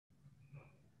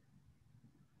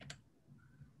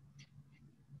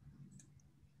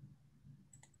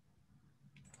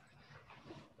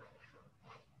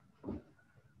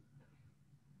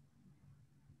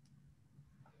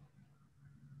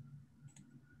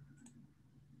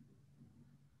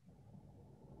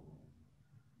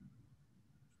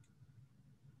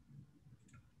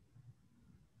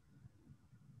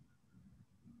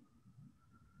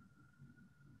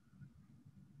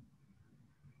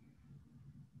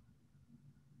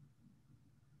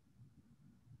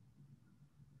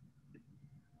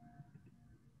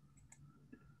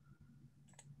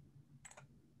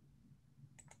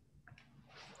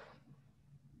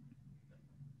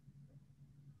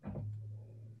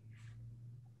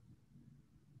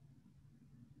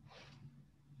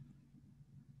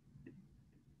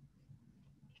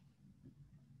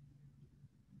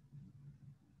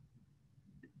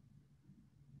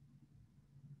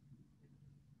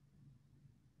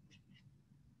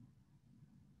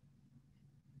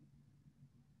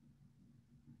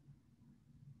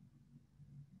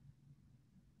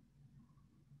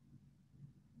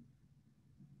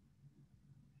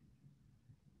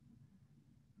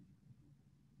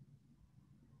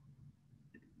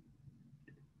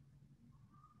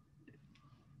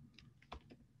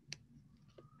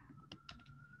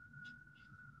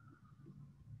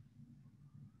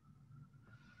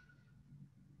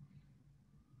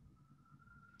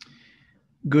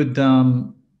Good,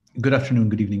 good afternoon,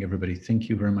 good evening, everybody. Thank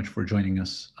you very much for joining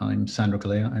us. I'm Sandro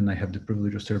Calea, and I have the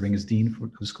privilege of serving as Dean for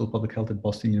the School of Public Health at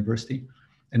Boston University.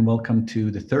 And welcome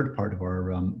to the third part of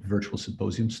our virtual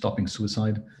symposium, Stopping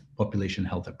Suicide, Population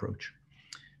Health Approach.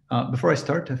 Before I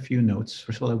start, a few notes.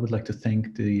 First of all, I would like to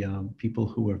thank the people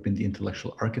who have been the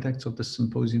intellectual architects of this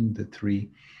symposium, the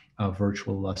three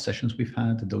virtual sessions we've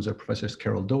had. Those are Professors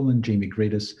Carol Dolan, Jamie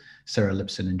Gradis, Sarah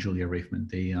Lipson, and Julia Rafeman.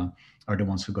 They are the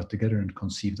ones who got together and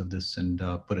conceived of this and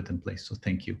put it in place. So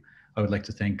thank you. I would like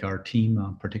to thank our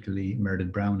team, particularly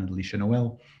Meredith Brown and Alicia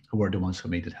Noel, who are the ones who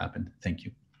made it happen. Thank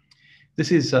you.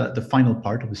 This is the final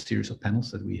part of a series of panels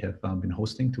that we have been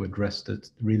hosting to address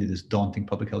really this daunting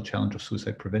public health challenge of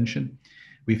suicide prevention.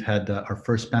 We've had our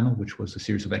first panel, which was a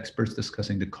series of experts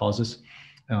discussing the causes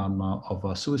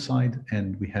of suicide.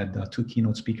 And we had two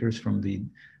keynote speakers from the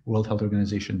World Health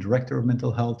Organization Director of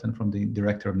Mental Health and from the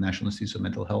Director of National Institutes of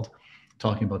Mental Health,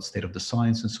 talking about state of the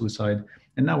science and suicide.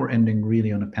 And now we're ending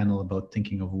really on a panel about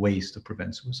thinking of ways to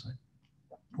prevent suicide.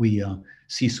 We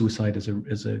see suicide as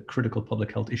a critical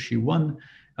public health issue, one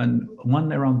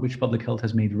around which public health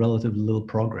has made relatively little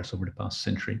progress over the past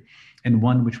century, and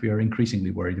one which we are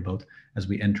increasingly worried about as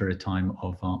we enter a time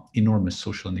of enormous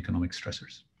social and economic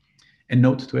stressors. And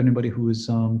note to anybody who is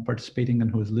participating and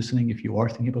who is listening, if you are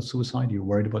thinking about suicide, you're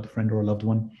worried about a friend or a loved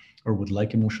one, or would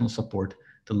like emotional support,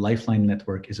 the Lifeline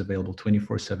Network is available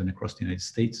 24/7 across the United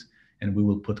States, and we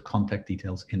will put contact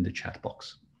details in the chat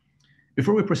box.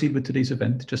 Before we proceed with today's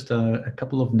event, just a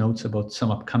couple of notes about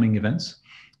some upcoming events,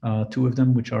 two of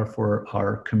them which are for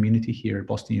our community here at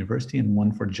Boston University and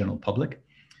one for the general public.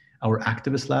 Our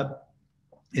Activist Lab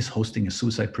is hosting a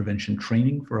suicide prevention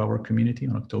training for our community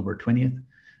on October 20th.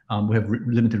 We have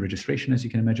limited registration, as you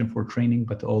can imagine, for training,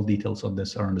 but all details of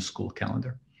this are on the school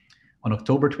calendar. On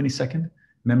October 22nd,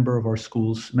 members of our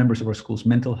school's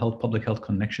Mental Health Public Health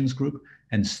Connections group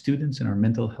and students in our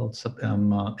mental health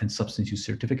and substance use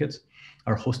certificates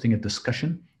are hosting a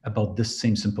discussion about this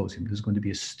same symposium. This is going to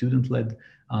be a student-led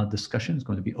discussion. It's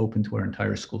going to be open to our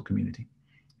entire school community.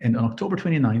 And on October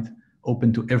 29th,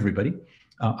 open to everybody,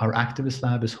 our Activist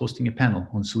Lab is hosting a panel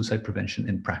on suicide prevention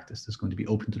in practice. This is going to be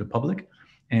open to the public.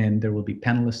 And there will be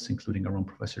panelists, including our own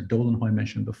Professor Dolan, who I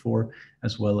mentioned before,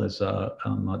 as well as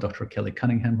Dr. Kelly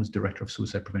Cunningham, who's Director of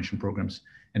Suicide Prevention Programs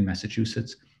in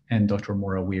Massachusetts, and Dr.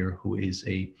 Maura Weir, who is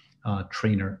a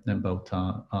trainer about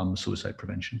suicide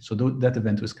prevention. So that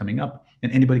event is coming up,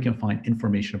 and anybody can find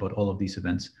information about all of these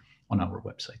events on our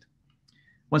website.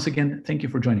 Once again, thank you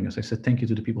for joining us. I said thank you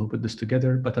to the people who put this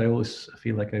together, but I always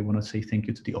feel like I want to say thank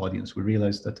you to the audience. We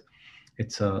realize that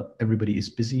everybody is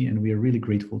busy, and we are really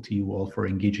grateful to you all for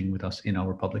engaging with us in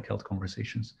our public health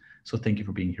conversations. So thank you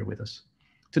for being here with us.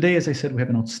 Today, as I said, we have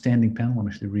an outstanding panel. I'm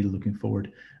actually really looking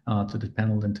forward to the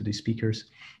panel and to the speakers.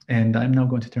 And I'm now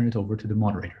going to turn it over to the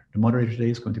moderator. The moderator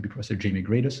today is going to be Professor Jamie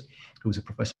Gradis, who is a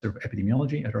professor of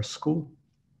epidemiology at our school,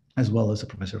 as well as a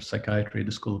professor of psychiatry at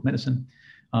the School of Medicine.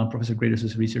 Professor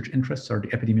Gradis' research interests are the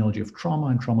epidemiology of trauma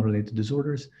and trauma-related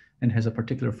disorders, and has a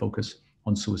particular focus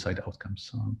on suicide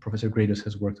outcomes. Professor Gradis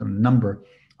has worked on a number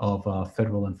of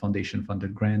federal and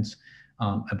foundation-funded grants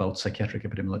about psychiatric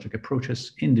epidemiologic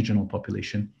approaches in the general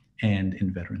population and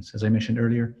in veterans. As I mentioned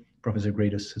earlier, Professor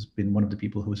Gradis has been one of the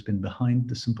people who has been behind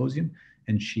the symposium,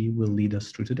 and she will lead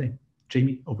us through today.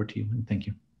 Jamie, over to you, and thank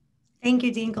you. Thank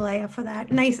you, Dean Galea, for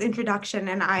that nice introduction,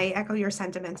 and I echo your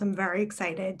sentiments. I'm very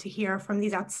excited to hear from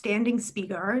these outstanding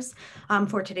speakers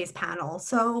for today's panel.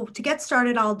 So to get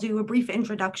started, I'll do a brief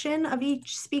introduction of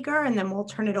each speaker, and then we'll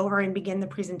turn it over and begin the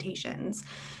presentations.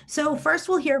 So first,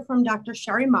 we'll hear from Dr.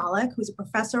 Sherry Malik, who's a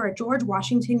professor at George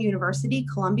Washington University,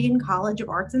 Columbian College of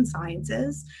Arts and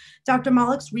Sciences. Dr.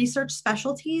 Malik's research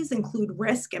specialties include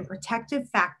risk and protective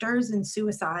factors in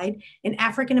suicide in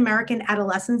African-American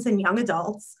adolescents and young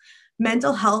adults,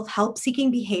 mental health help-seeking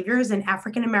behaviors in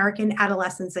African-American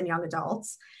adolescents and young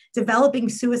adults, developing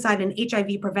suicide and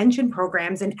HIV prevention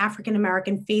programs in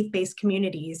African-American faith-based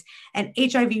communities, and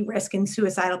HIV risk and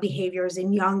suicidal behaviors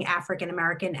in young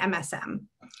African-American MSM.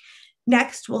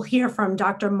 Next, we'll hear from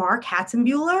Dr. Mark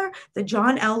Hatzenbuehler, the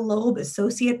John L. Loeb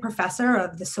Associate Professor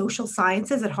of the Social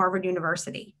Sciences at Harvard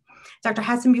University. Dr.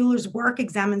 Hatzenbuehler's work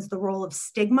examines the role of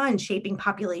stigma in shaping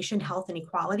population health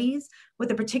inequalities, with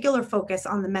a particular focus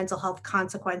on the mental health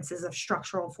consequences of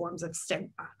structural forms of stigma.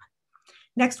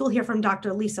 Next, we'll hear from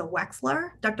Dr. Lisa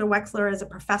Wexler. Dr. Wexler is a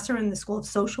professor in the School of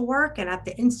Social Work and at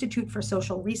the Institute for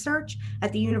Social Research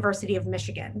at the University of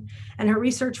Michigan, and her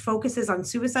research focuses on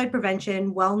suicide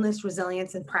prevention, wellness,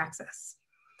 resilience, and praxis.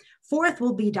 Fourth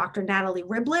will be Dr. Natalie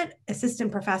Riblet,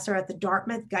 assistant professor at the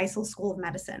Dartmouth Geisel School of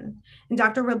Medicine. In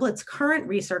Dr. Riblet's current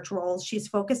research roles, she's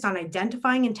focused on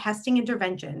identifying and testing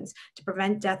interventions to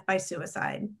prevent death by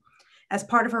suicide. As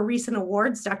part of her recent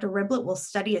awards, Dr. Riblet will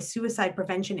study a suicide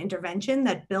prevention intervention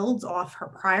that builds off her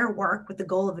prior work with the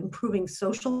goal of improving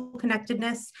social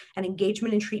connectedness and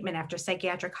engagement in treatment after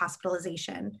psychiatric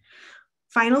hospitalization.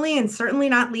 Finally, and certainly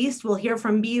not least, we'll hear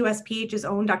from BUSPH's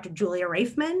own Dr. Julia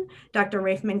Raifman. Dr.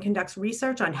 Raifman conducts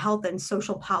research on health and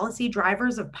social policy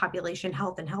drivers of population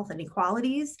health and health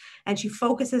inequalities, and she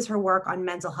focuses her work on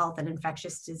mental health and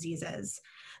infectious diseases.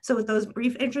 So with those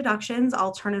brief introductions,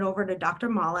 I'll turn it over to Dr.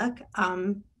 Malik.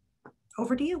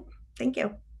 Over to you. Thank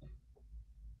you.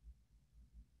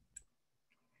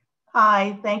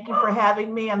 Hi, thank you for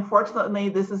having me. Unfortunately,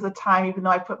 this is a time, even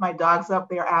though I put my dogs up,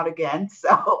 they're out again.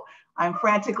 So I'm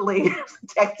frantically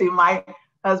texting my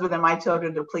husband and my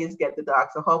children to please get the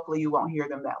dogs. So hopefully you won't hear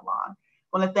them that long.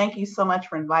 I want to thank you so much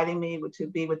for inviting me to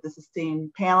be with this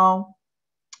esteemed panel,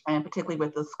 and particularly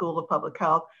with the School of Public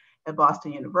Health at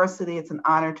Boston University. It's an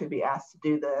honor to be asked to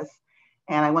do this.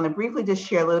 And I want to briefly just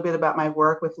share a little bit about my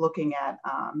work with looking at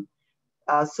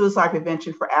suicide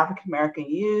prevention for African-American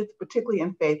youth, particularly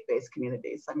in faith-based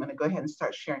communities. So I'm going to go ahead and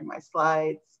start sharing my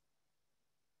slides.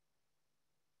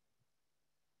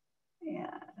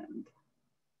 And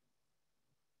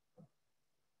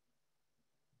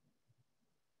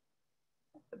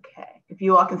okay, if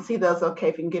you all can see those, okay,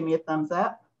 if you can give me a thumbs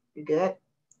up, you good?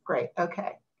 Great,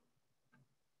 okay.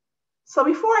 So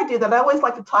before I do that, I always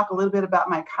like to talk a little bit about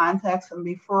my context. And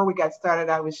before we got started,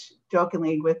 I was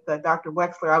jokingly with Dr.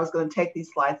 Wexler, I was going to take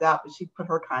these slides out, but she put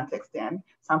her context in.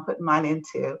 So I'm putting mine in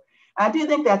too. And I do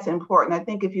think that's important. I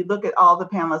think if you look at all the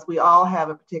panelists, we all have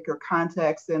a particular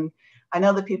context. And I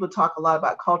know that people talk a lot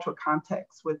about cultural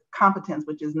context with competence,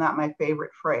 which is not my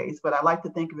favorite phrase, but I like to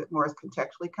think of it more as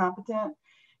contextually competent.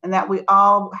 And that we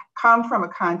all come from a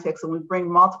context and we bring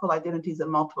multiple identities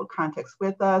and multiple contexts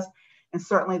with us. And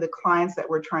certainly the clients that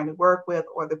we're trying to work with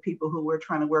or the people who we're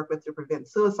trying to work with to prevent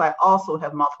suicide also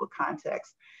have multiple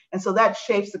contexts. And so that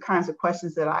shapes the kinds of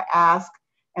questions that I ask,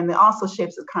 and it also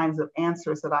shapes the kinds of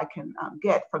answers that I can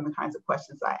get from the kinds of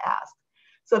questions I ask.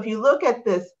 So if you look at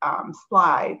this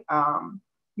slide,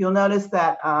 you'll notice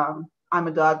that I'm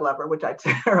a dog lover, which I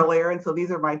said earlier, and so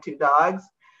these are my two dogs.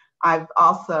 I'm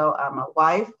a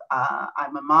wife,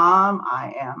 I'm a mom,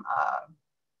 I am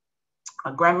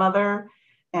a grandmother,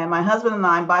 and my husband and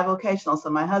I, I'm bivocational. So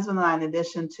my husband and I, in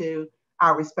addition to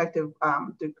our respective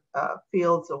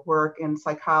fields of work in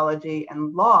psychology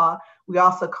and law, we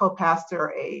also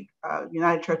co-pastor a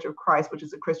United Church of Christ, which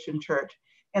is a Christian church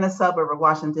in a suburb of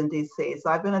Washington, D.C. So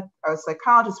I've been a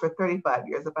psychologist for 35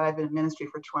 years, but I've been in ministry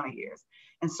for 20 years.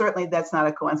 And certainly that's not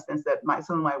a coincidence that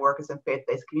some of my work is in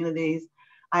faith-based communities.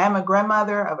 I am a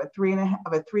grandmother of a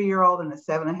 3-year-old and a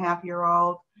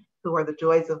 7.5-year-old. Who are the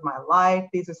joys of my life.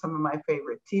 These are some of my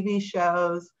favorite TV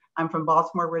shows. I'm from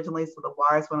Baltimore originally, so The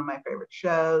Wire is one of my favorite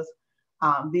shows.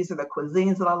 These are the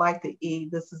cuisines that I like to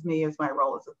eat. This is me as my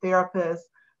role as a therapist.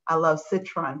 I love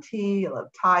citron tea, I love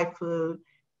Thai food.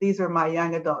 These are my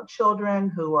young adult children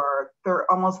who are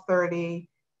almost 30,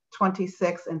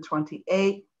 26, and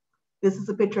 28. This is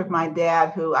a picture of my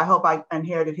dad, who I hope I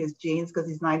inherited his genes because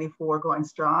he's 94 going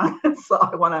strong. So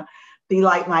I want to be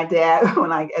like my dad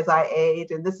as I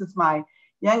age. And this is my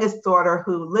youngest daughter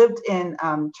who lived in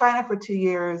China for 2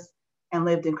 years and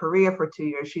lived in Korea for 2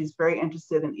 years. She's very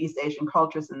interested in East Asian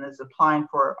cultures and is applying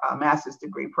for a master's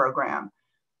degree program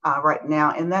right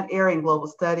now in that area in global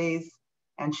studies.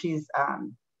 And she's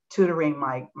tutoring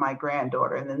my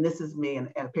granddaughter. And then this is me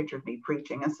and a picture of me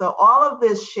preaching. And so all of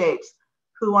this shapes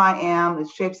who I am, it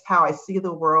shapes how I see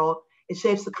the world, it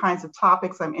shapes the kinds of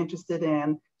topics I'm interested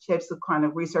in, shapes the kind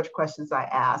of research questions I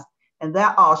ask, and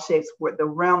that all shapes the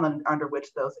realm under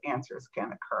which those answers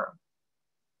can occur.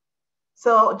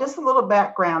 So just a little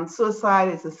background, suicide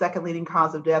is the second leading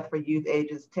cause of death for youth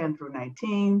ages 10 through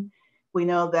 19. We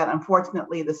know that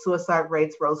unfortunately the suicide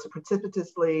rates rose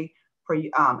precipitously for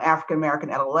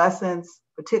African-American adolescents,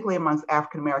 particularly amongst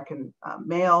African-American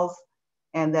males.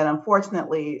 And that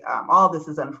unfortunately, all of this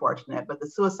is unfortunate, but the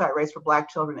suicide rates for Black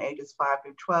children ages 5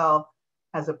 through 12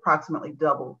 has approximately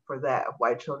doubled for that of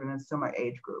white children in a similar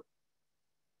age group.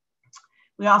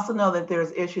 We also know that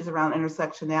there's issues around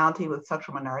intersectionality with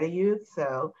sexual minority youth.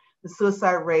 So the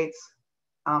suicide rates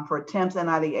for attempts and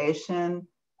ideation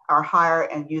are higher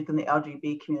in youth in the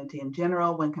LGBT community in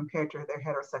general when compared to their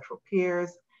heterosexual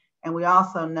peers. And we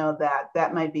also know that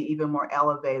that might be even more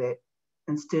elevated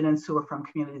in students who are from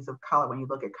communities of color when you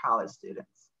look at college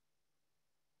students.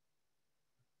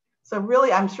 So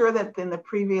really, I'm sure that in the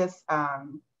previous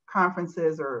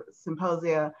conferences or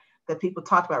symposia that people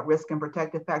talked about risk and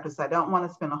protective factors. I don't want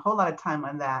to spend a whole lot of time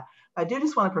on that. I do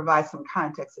just want to provide some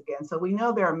context again. So we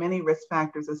know there are many risk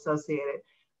factors associated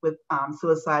with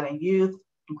suicide in youth,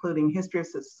 including history of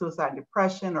suicide and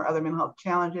depression or other mental health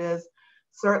challenges.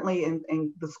 Certainly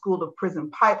in the school to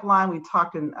prison pipeline, we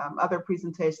talked in other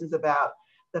presentations about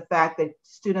the fact that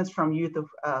students from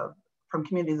from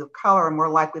communities of color are more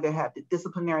likely to have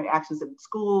disciplinary actions in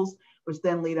schools, which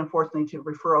then lead, unfortunately, to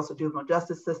referrals to juvenile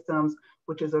justice systems,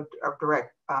 which is a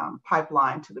direct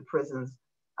pipeline to the prisons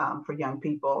for young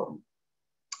people.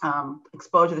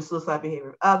 Exposure to suicide behavior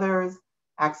of others,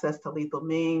 access to lethal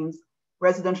means,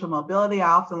 residential mobility.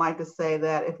 I often like to say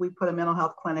that if we put a mental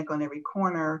health clinic on every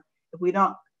corner, if we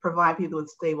don't provide people with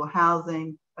stable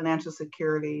housing, financial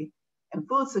security, and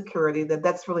food security,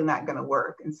 that's really not going to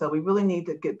work. And so we really need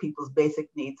to get people's basic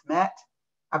needs met.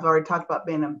 I've already talked about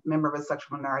being a member of a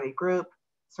sexual minority group,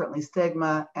 certainly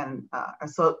stigma and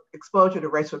so exposure to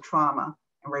racial trauma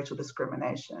and racial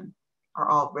discrimination are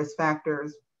all risk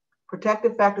factors.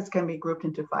 Protective factors can be grouped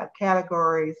into 5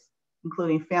 categories,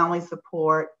 including family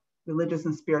support, religious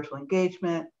and spiritual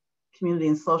engagement, community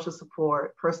and social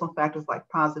support, personal factors like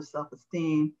positive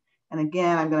self-esteem. And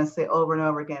again, I'm going to say over and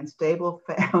over again, stable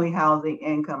family housing,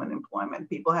 income, and employment.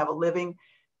 People have a living,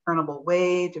 earnable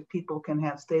wage. If people can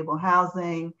have stable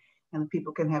housing and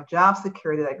people can have job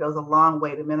security, that goes a long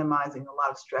way to minimizing a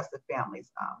lot of stress that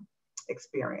families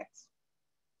experience.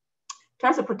 In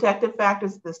terms of protective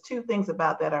factors, there's 2 things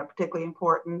about that are particularly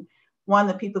important. One,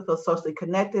 that people feel socially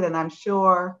connected, and I'm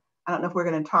sure, I don't know if we're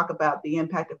going to talk about the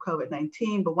impact of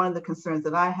COVID-19, but one of the concerns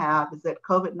that I have is that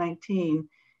COVID-19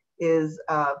 is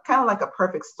kind of like a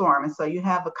perfect storm. And so you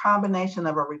have a combination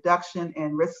of a reduction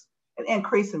in risk, an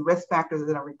increase in risk factors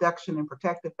and a reduction in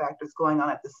protective factors going on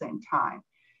at the same time.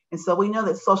 And so we know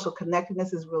that social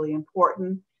connectedness is really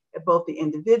important at both the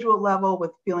individual level with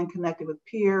feeling connected with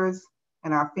peers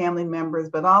and our family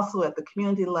members, but also at the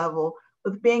community level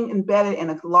with being embedded in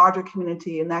a larger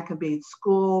community. And that can be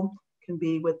school, can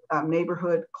be with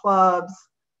neighborhood clubs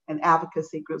and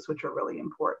advocacy groups, which are really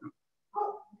important.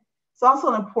 It's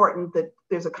also important that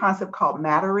there's a concept called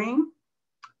mattering,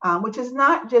 which is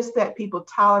not just that people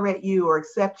tolerate you or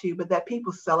accept you, but that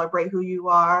people celebrate who you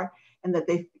are and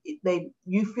that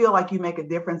you feel like you make a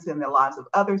difference in the lives of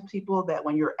other people, that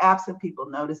when you're absent, people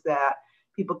notice that,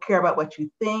 people care about what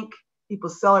you think, people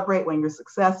celebrate when you're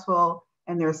successful,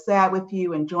 and they're sad with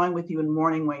you and join with you in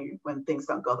mourning when things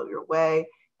don't go your way,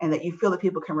 and that you feel that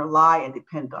people can rely and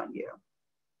depend on you.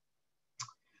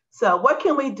 So what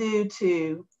can we do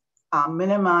to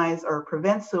minimize or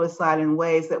prevent suicide in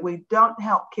ways that we don't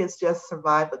help kids just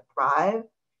survive but thrive?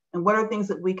 And what are things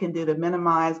that we can do to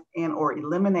minimize and or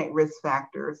eliminate risk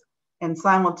factors and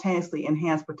simultaneously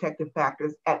enhance protective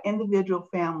factors at individual,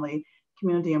 family,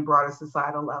 community, and broader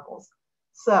societal levels?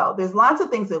 So there's lots of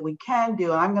things that we can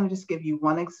do, and I'm going to just give you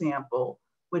one example,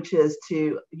 which is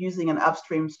to using an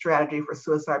upstream strategy for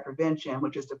suicide prevention,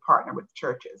 which is to partner with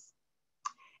churches.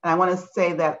 And I want to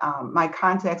say that my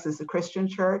context is the Christian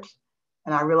church,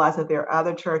 and I realize that there are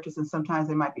other churches, and sometimes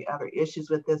there might be other issues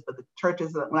with this, but the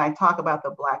churches, when I talk about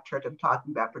the Black church, I'm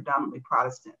talking about predominantly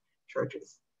Protestant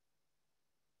churches.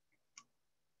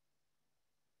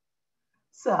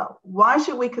 So why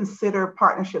should we consider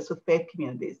partnerships with faith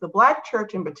communities? The Black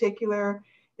church in particular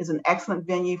is an excellent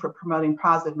venue for promoting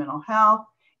positive mental health.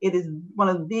 It is one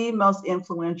of the most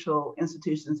influential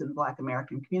institutions in the Black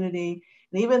American community.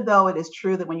 And even though it is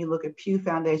true that when you look at Pew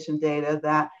Foundation data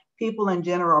that people in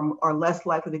general are less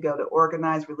likely to go to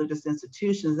organized religious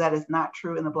institutions, that is not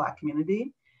true in the Black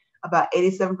community. About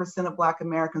 87% of Black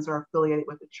Americans are affiliated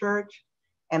with the church,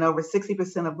 and over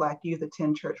 60% of Black youth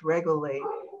attend church regularly.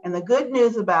 And the good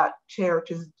news about church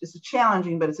is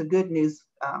challenging, but it's a good news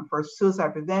for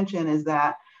suicide prevention, is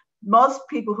that most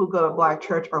people who go to Black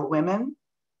church are women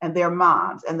and they're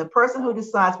moms. And the person who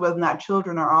decides whether or not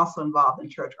children are also involved in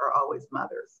church are always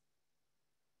mothers.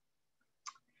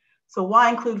 So why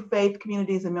include faith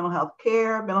communities in mental health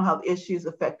care? Mental health issues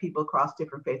affect people across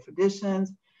different faith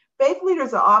traditions. Faith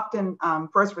leaders are often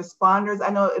first responders.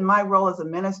 I know in my role as a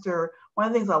minister, one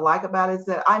of the things I like about it is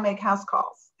that I make house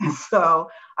calls. And so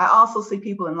I also see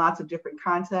people in lots of different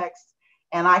contexts,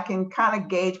 and I can kind of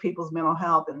gauge people's mental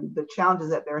health and the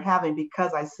challenges that they're having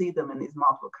because I see them in these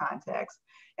multiple contexts.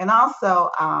 And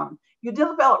also, you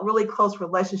develop really close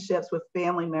relationships with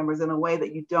family members in a way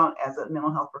that you don't as a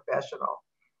mental health professional.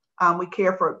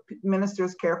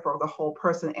 Ministers care for the whole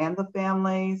person and the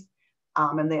families.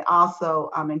 And they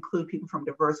also include people from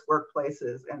diverse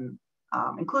workplaces and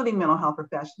including mental health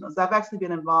professionals. I've actually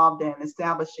been involved in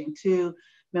establishing 2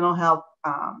 mental health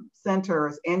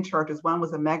centers in churches. One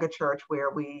was a mega church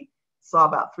where we saw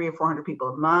about 300 or 400 people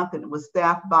a month, and it was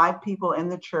staffed by people in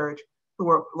the church who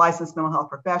were licensed mental health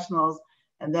professionals.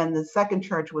 And then the second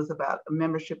church was about a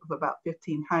membership of about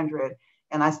 1,500.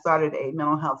 And I started a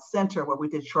mental health center where we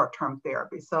did short-term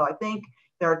therapy. So I think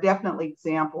there are definitely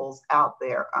examples out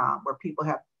there where people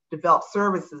have developed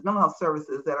services, mental health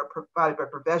services that are provided by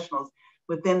professionals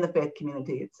within the faith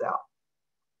community itself.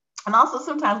 And also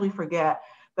sometimes we forget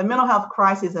that mental health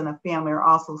crises in a family are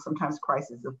also sometimes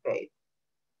crises of faith.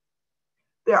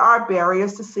 There are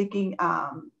barriers to seeking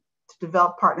to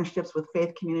develop partnerships with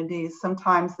faith communities.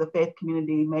 Sometimes the faith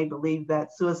community may believe that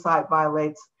suicide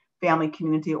violates family,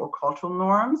 community, or cultural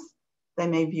norms. They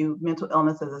may view mental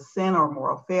illness as a sin or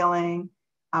moral failing.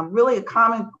 Really a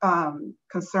common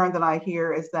concern that I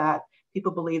hear is that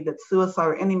people believe that suicide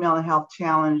or any mental health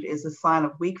challenge is a sign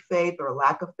of weak faith or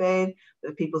lack of faith,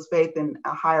 that people's faith in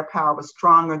a higher power was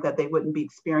stronger, that they wouldn't be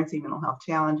experiencing mental health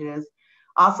challenges.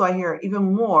 Also, I hear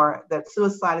even more that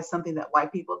suicide is something that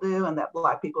white people do and that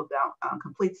Black people don't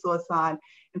complete suicide.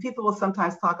 And people will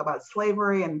sometimes talk about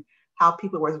slavery and how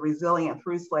people were resilient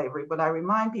through slavery. But I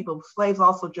remind people, slaves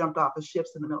also jumped off of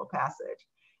ships in the Middle Passage.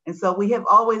 And so we have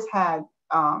always had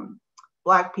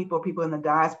Black people, people in the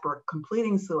diaspora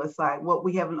completing suicide. What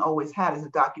we haven't always had is a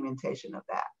documentation of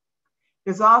that.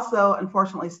 There's also,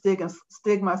 unfortunately,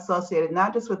 stigma associated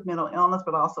not just with mental illness,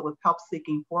 but also with help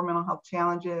seeking for mental health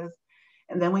challenges.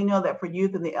 And then we know that for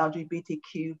youth in the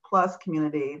LGBTQ plus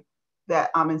community,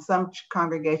 that in some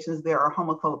congregations, there are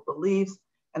homophobic beliefs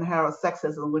and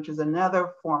heterosexism, which is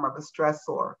another form of a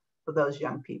stressor for those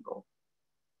young people.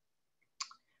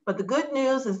 But the good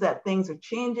news is that things are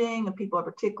changing and people are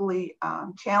particularly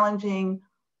challenging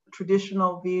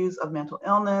traditional views of mental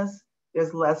illness.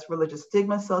 There's less religious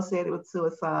stigma associated with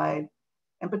suicide.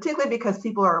 And particularly because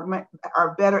people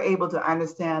are better able to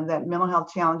understand that mental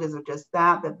health challenges are just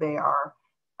that they are,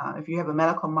 if you have a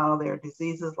medical model, they are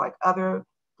diseases like other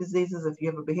diseases. If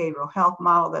you have a behavioral health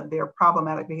model, that they're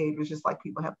problematic behaviors, just like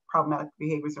people have problematic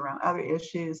behaviors around other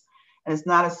issues. And it's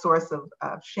not a source of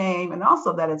shame. And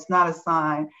also that it's not a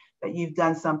sign that you've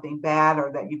done something bad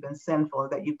or that you've been sinful or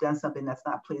that you've done something that's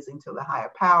not pleasing to the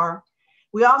higher power.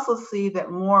 We also see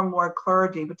that more and more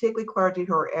clergy, particularly clergy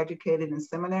who are educated in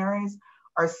seminaries,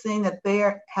 are seeing that they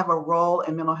have a role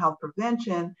in mental health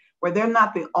prevention where they're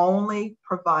not the only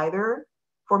provider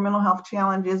for mental health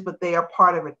challenges, but they are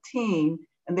part of a team.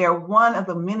 And they're one of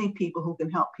the many people who can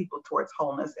help people towards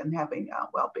wholeness and having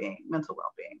well-being, mental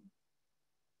well-being.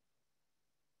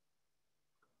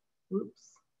 Oops,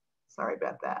 sorry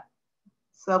about that.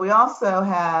 So we also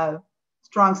have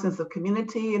strong sense of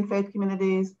community in faith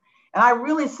communities. And I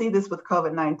really see this with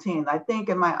COVID-19. I think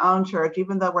in my own church,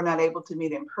 even though we're not able to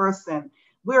meet in person,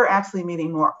 we're actually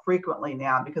meeting more frequently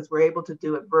now because we're able to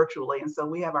do it virtually. And so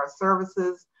we have our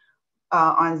services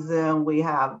on Zoom. We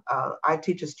have, I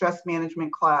teach a stress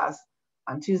management class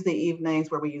on Tuesday evenings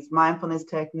where we use mindfulness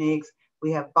techniques.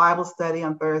 We have Bible study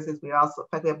on Thursdays. We also, in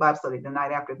fact, we have Bible study the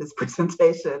night after this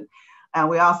presentation. And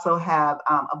we also have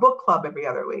a book club every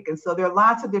other week. And so there are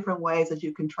lots of different ways that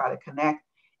you can try to connect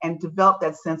and develop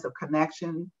that sense of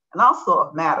connection and also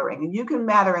of mattering. And you can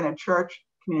matter in a church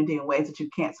community in ways that you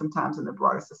can't sometimes in the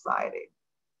broader society.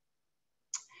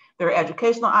 There are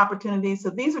educational opportunities.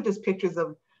 So these are just pictures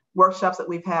of workshops that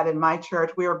we've had in my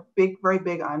church. We are very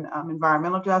big on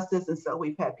environmental justice. And so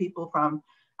we've had people from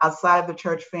outside of the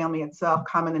church family itself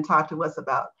come in and talk to us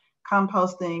about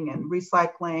composting and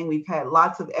recycling. We've had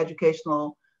lots of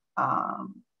educational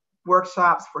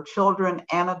workshops for children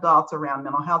and adults around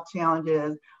mental health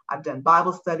challenges. I've done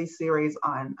Bible study series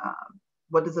on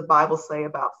what does the Bible say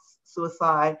about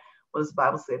suicide? What does the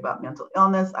Bible say about mental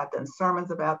illness? I've done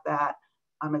sermons about that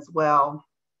as well.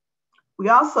 We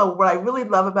also, what I really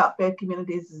love about faith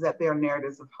communities is that they are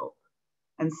narratives of hope.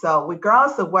 And so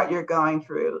regardless of what you're going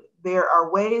through, there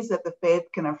are ways that the faith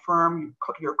can affirm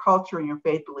your culture and your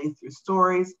faith beliefs through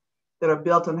stories that are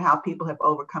built on how people have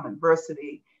overcome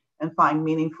adversity and find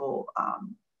meaningful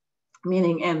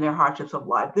meaning in their hardships of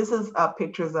life. This is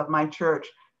pictures of my church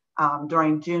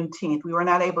during Juneteenth. We were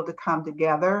not able to come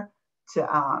together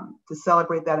to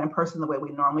celebrate that in person the way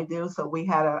we normally do. So we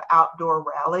had an outdoor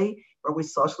rally where we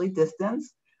socially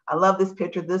distanced. I love this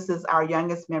picture. This is our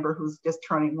youngest member who's just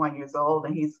turning 1 year old,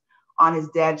 and he's on his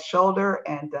dad's shoulder,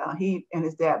 and he and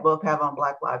his dad both have on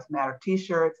Black Lives Matter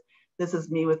t-shirts. This is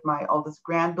me with my oldest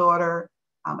granddaughter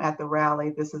at the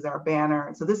rally. This is our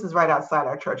banner. So this is right outside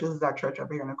our church. This is our church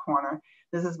over here in the corner.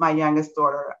 This is my youngest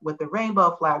daughter with the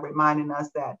rainbow flag, reminding us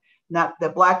that not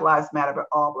that Black Lives Matter, but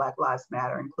all Black Lives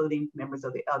Matter, including members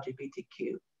of the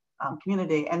LGBTQ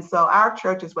community. And so our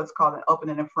church is what's called an open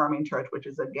and affirming church, which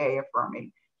is a gay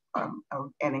affirming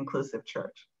and inclusive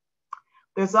church.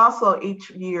 There's also each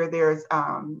year there's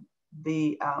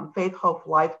the Faith, Hope,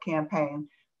 Life campaign,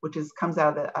 which comes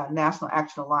out of the National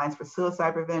Action Alliance for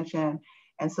Suicide Prevention.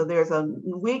 And so there's a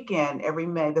weekend every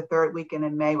May, the third weekend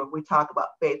in May, where we talk about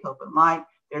faith, hope, and light.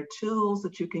 There are tools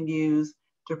that you can use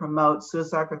to promote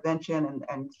suicide prevention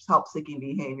and help-seeking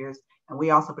behaviors. And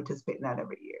we also participate in that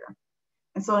every year.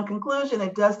 And so in conclusion,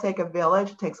 it does take a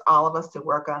village. It takes all of us to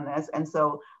work on this. And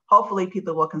so hopefully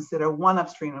people will consider one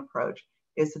upstream approach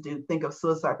is to think of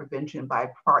suicide prevention by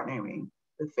partnering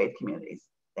with faith communities.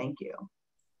 Thank you.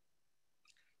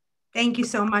 Thank you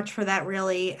so much for that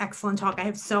really excellent talk. I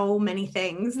have so many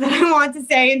things that I want to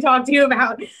say and talk to you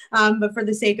about, but for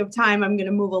the sake of time, I'm going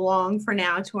to move along for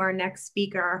now to our next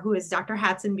speaker, who is Dr.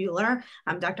 Hatzenbuehler.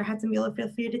 Dr. Hatzenbuehler, feel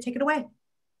free to take it away.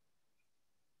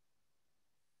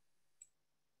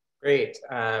 Great.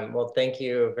 Well, thank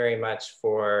you very much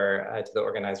to the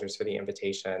organizers for the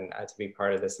invitation to be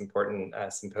part of this important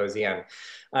symposium.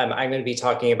 I'm going to be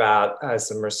talking about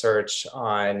some research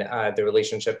on the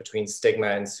relationship between stigma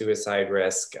and suicide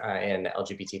risk in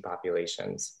LGBT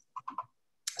populations.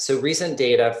 So recent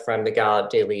data from the Gallup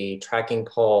Daily Tracking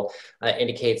Poll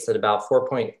indicates that about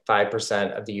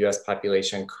 4.5% of the US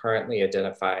population currently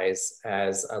identifies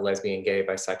as a lesbian, gay,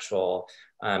 bisexual,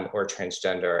 or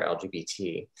transgender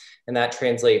LGBT. And that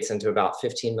translates into about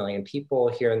 15 million people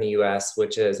here in the US,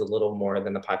 which is a little more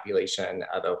than the population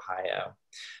of Ohio.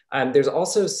 There's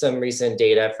also some recent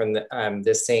data from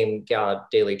this same Gallup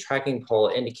Daily Tracking Poll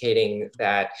indicating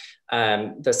that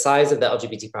the size of the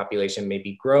LGBT population may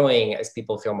be growing as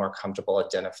people feel more comfortable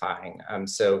identifying.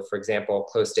 So for example,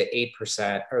 close to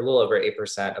 8% or a little over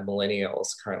 8% of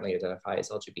millennials currently identify as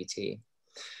LGBT.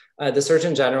 The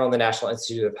Surgeon General and the National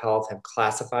Institute of Health have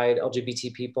classified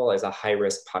LGBT people as a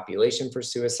high-risk population for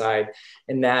suicide.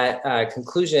 And that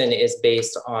conclusion is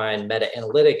based on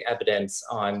meta-analytic evidence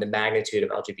on the magnitude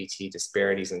of LGBT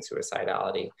disparities in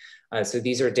suicidality. So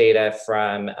these are data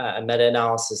from a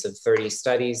meta-analysis of 30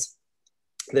 studies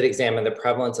that examine the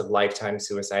prevalence of lifetime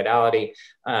suicidality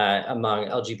among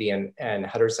LGBT and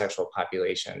heterosexual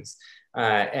populations.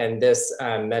 And this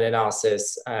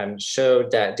meta-analysis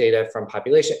showed that data from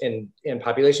in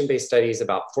population-based studies,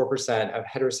 about 4% of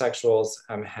heterosexuals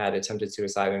had attempted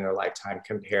suicide in their lifetime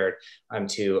compared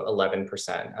to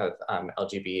 11% of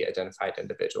LGBT-identified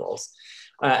individuals.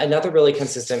 Another really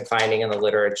consistent finding in the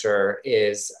literature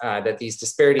is that these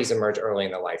disparities emerge early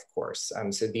in the life course.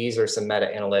 So these are some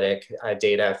meta-analytic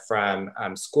data from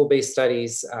school-based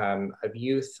studies of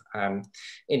youth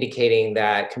indicating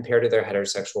that compared to their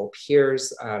heterosexual peers,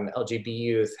 LGBT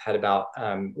youth had about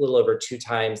a little over 2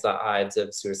 times the odds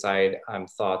of suicide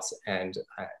thoughts and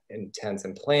intents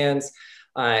and plans.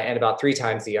 And about 3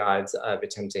 times the odds of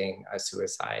attempting a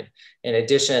suicide. In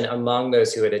addition, among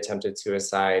those who had attempted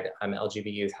suicide,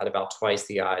 LGBT youth had about twice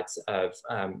the odds of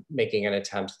making an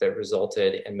attempt that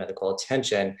resulted in medical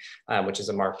attention, which is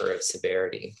a marker of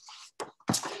severity.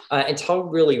 Until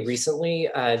really recently,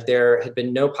 there had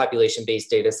been no population-based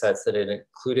data sets that had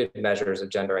included measures of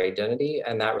gender identity,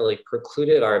 and that really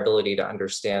precluded our ability to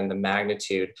understand the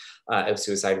magnitude of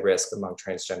suicide risk among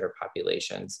transgender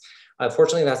populations.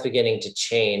 Fortunately, that's beginning to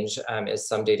change as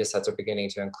some data sets are beginning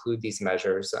to include these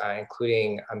measures,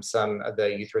 including some of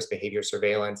the youth risk behavior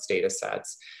surveillance data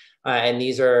sets. And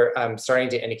these are starting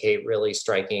to indicate really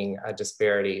striking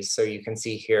disparities. So you can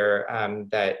see here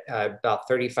that about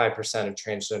 35% of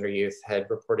transgender youth had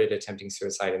reported attempting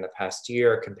suicide in the past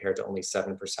year compared to only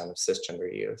 7% of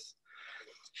cisgender youth.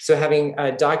 So having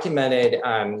documented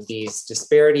these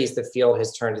disparities, the field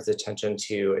has turned its attention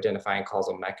to identifying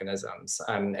causal mechanisms.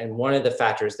 And one of the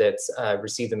factors that's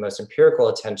received the most empirical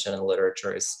attention in the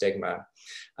literature is stigma,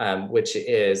 which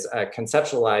is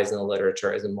conceptualized in the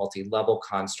literature as a multi-level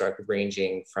construct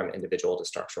ranging from individual to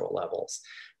structural levels.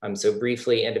 So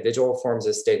briefly, individual forms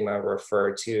of stigma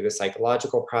refer to the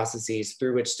psychological processes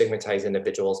through which stigmatized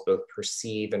individuals both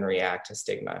perceive and react to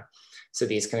stigma. So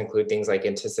these can include things like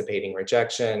anticipating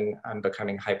rejection,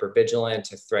 becoming hypervigilant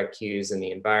to threat cues in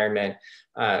the environment,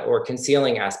 or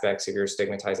concealing aspects of your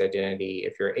stigmatized identity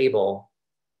if you're able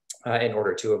in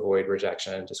order to avoid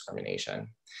rejection and discrimination.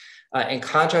 In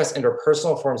contrast,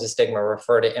 interpersonal forms of stigma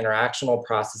refer to interactional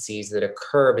processes that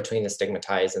occur between the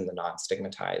stigmatized and the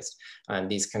non-stigmatized.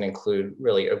 These can include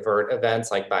really overt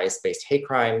events like bias-based hate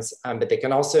crimes, but they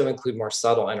can also include more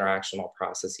subtle interactional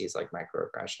processes like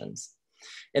microaggressions.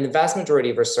 And the vast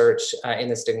majority of research in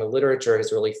the stigma literature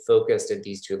has really focused at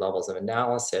these 2 levels of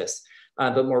analysis.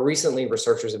 But more recently,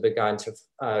 researchers have begun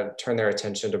to turn their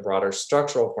attention to broader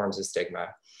structural forms of stigma,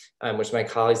 which my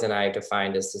colleagues and I have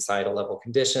defined as societal level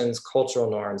conditions,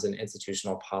 cultural norms, and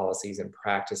institutional policies and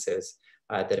practices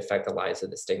that affect the lives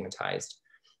of the stigmatized.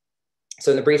 So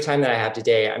in the brief time that I have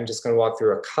today, I'm just going to walk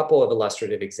through a couple of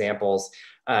illustrative examples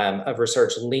of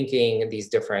research linking these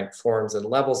different forms and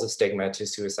levels of stigma to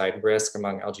suicide risk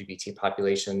among LGBT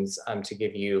populations to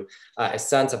give you a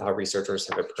sense of how researchers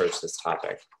have approached this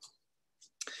topic.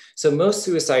 So most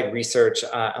suicide research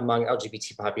among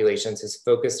LGBT populations is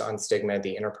focused on stigma at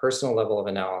the interpersonal level of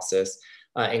analysis,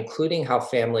 including how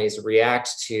families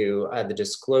react to the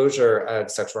disclosure of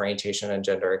sexual orientation and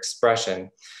gender expression,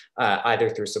 either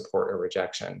through support or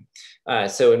rejection.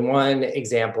 So in one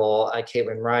example,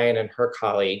 Caitlin Ryan and her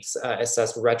colleagues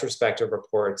assessed retrospective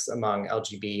reports among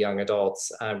LGBT young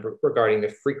adults regarding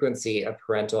the frequency of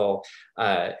parental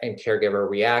and caregiver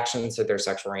reactions to their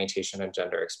sexual orientation and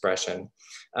gender expression.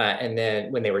 And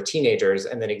then when they were teenagers,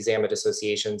 and then examined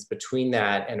associations between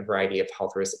that and a variety of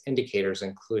health risk indicators,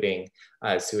 including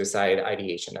suicide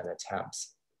ideation and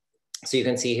attempts. So you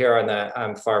can see here on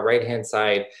the far right-hand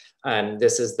side,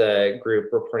 this is the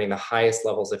group reporting the highest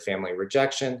levels of family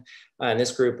rejection. And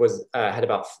this group had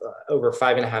about over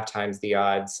 5.5 times the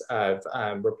odds of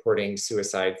reporting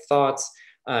suicide thoughts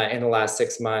in the last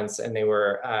 6 months. And they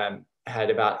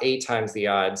had about 8 times the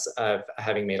odds of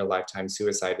having made a lifetime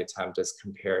suicide attempt as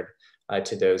compared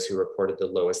to those who reported the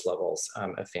lowest levels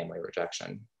of family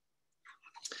rejection.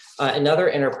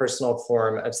 Another interpersonal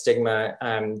form of stigma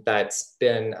that's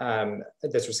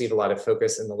received a lot of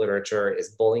focus in the literature is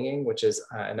bullying, which is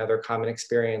another common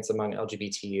experience among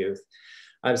LGBT youth.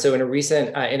 So in a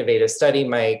recent innovative study,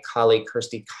 my colleague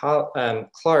Kirsty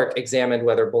Clark examined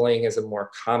whether bullying is a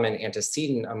more common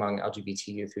antecedent among LGBT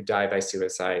youth who die by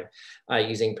suicide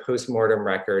using post-mortem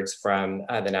records from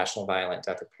the National Violent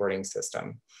Death Reporting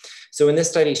System. So in this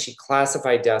study, she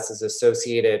classified deaths as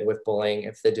associated with bullying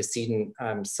if the decedent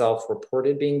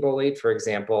self-reported being bullied, for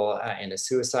example, in a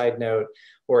suicide note,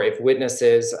 or if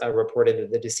witnesses reported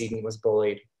that the decedent was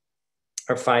bullied,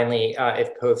 or finally,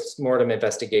 if post-mortem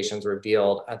investigations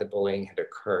revealed that bullying had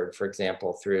occurred, for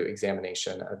example, through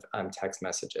examination of text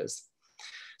messages.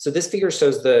 So this figure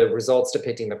shows the results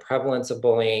depicting the prevalence of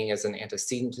bullying as an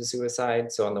antecedent to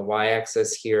suicide. So on the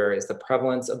y-axis here is the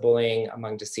prevalence of bullying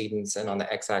among decedents, and on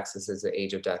the x-axis is the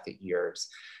age of death at years.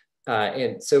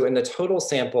 And so in the total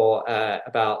sample,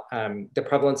 the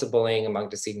prevalence of bullying among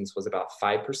decedents was about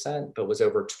 5%, but was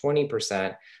over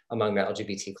 20% among the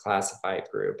LGBT classified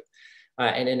group.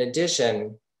 And in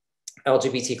addition,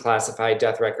 LGBT classified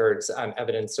death records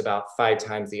evidenced about 5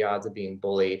 times the odds of being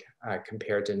bullied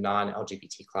compared to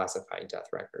non-LGBT classified death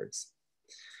records.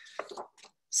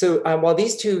 So while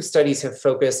these two studies have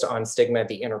focused on stigma at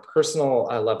the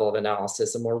interpersonal level of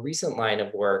analysis, a more recent line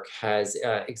of work has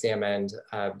examined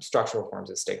structural forms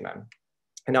of stigma.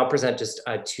 And I'll present just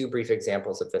 2 brief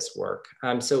examples of this work.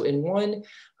 So in one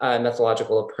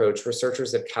methodological approach,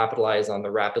 researchers have capitalized on the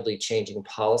rapidly changing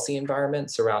policy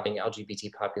environment surrounding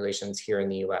LGBT populations here in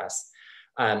the US,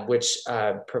 which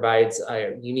provides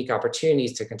unique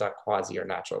opportunities to conduct quasi or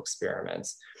natural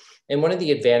experiments. And one of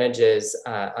the advantages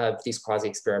of these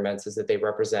quasi-experiments is that they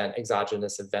represent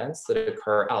exogenous events that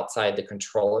occur outside the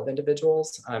control of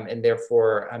individuals and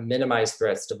therefore minimize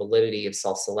threats to validity of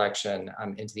self-selection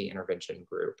into the intervention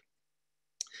group.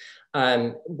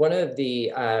 One of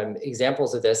the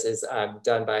examples of this is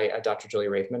done by Dr. Julia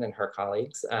Raithman and her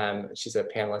colleagues. She's a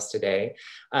panelist today,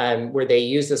 where they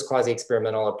use this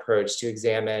quasi-experimental approach to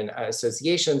examine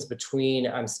associations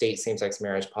between state same-sex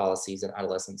marriage policies and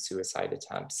adolescent suicide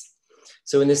attempts.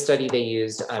 So in this study, they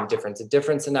used difference of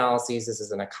difference analyses. This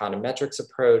is an econometrics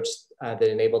approach that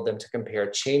enabled them to compare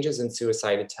changes in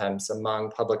suicide attempts among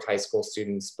public high school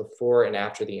students before and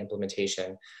after the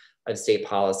implementation of state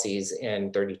policies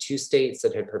in 32 states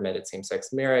that had permitted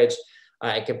same-sex marriage,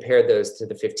 and compared those to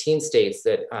the 15 states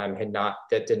that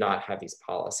did not have these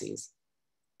policies.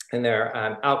 And their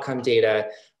outcome data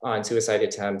on suicide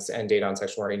attempts and data on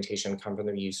sexual orientation come from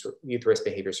the Youth Risk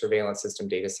Behavior Surveillance System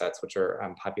data sets, which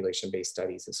are population-based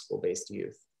studies of school-based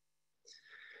youth.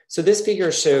 So this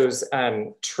figure shows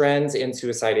trends in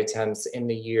suicide attempts in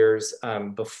the years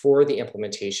before the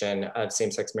implementation of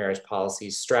same-sex marriage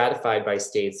policies, stratified by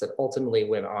states that ultimately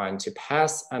went on to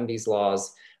pass these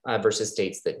laws versus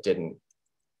states that didn't.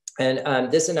 And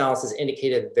this analysis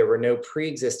indicated that there were no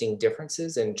pre-existing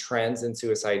differences in trends in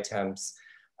suicide attempts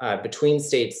between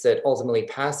states that ultimately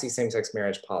passed these same-sex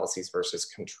marriage policies versus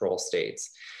control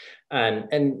states.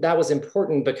 And that was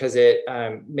important because it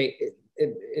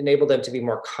enabled them to be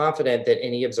more confident that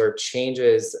any observed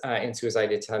changes in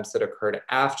suicide attempts that occurred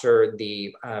after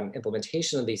the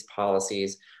implementation of these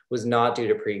policies was not due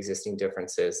to pre-existing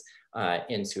differences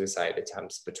in suicide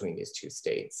attempts between these 2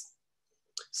 states.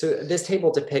 So this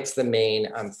table depicts the main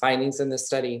findings in this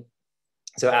study.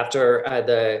 So after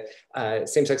the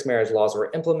same-sex marriage laws were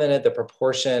implemented, the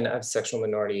proportion of sexual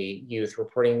minority youth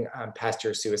reporting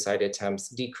past-year suicide attempts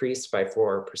decreased by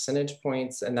 4 percentage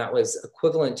points, and that was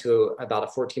equivalent to about a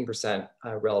 14%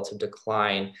 relative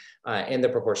decline in the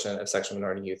proportion of sexual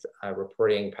minority youth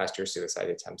reporting past-year suicide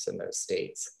attempts in those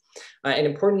states. And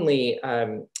importantly,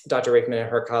 Dr. Rakeman and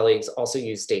her colleagues also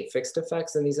use state fixed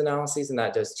effects in these analyses, and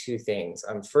that does 2 things.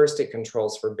 First, it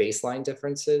controls for baseline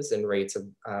differences in rates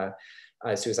of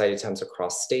suicide attempts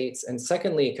across states. And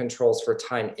secondly, controls for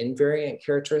time invariant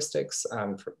characteristics,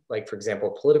 for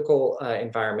example, political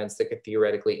environments that could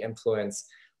theoretically influence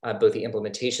both the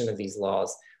implementation of these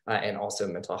laws and also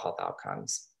mental health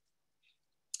outcomes.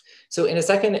 So in a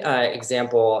second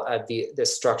example of the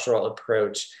structural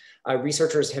approach,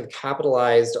 researchers have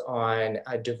capitalized on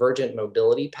divergent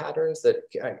mobility patterns that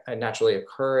naturally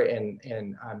occur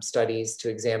in studies to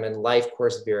examine life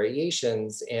course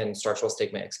variations in structural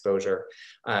stigma exposure.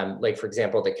 Like, for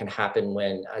example, that can happen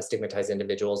when stigmatized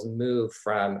individuals move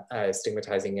from a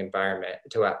stigmatizing environment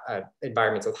to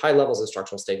environments with high levels of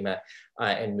structural stigma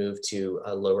and move to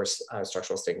lower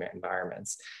structural stigma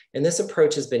environments. And this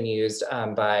approach has been used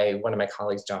by one of my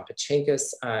colleagues, John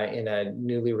Pachinkis, in a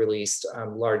newly released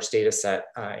large data set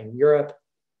in Europe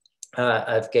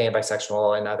of gay and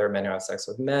bisexual and other men who have sex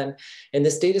with men. And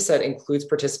this data set includes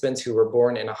participants who were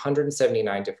born in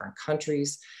 179 different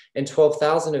countries, and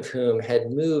 12,000 of whom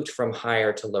had moved from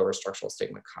higher to lower structural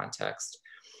stigma context.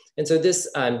 And so this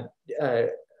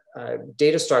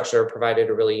data structure provided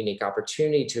a really unique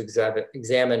opportunity to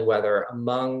examine whether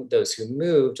among those who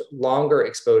moved, longer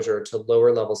exposure to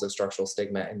lower levels of structural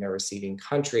stigma in their receiving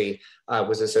country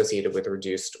was associated with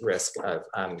reduced risk of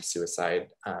suicide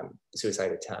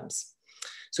attempts.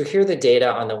 So here the data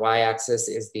on the y-axis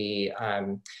is the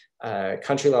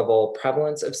country level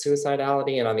prevalence of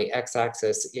suicidality, and on the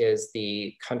x-axis is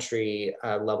the country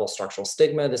level structural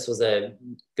stigma. This was a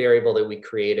variable that we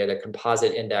created, a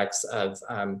composite index of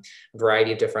a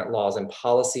variety of different laws and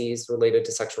policies related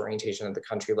to sexual orientation at the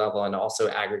country level, and also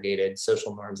aggregated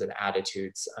social norms and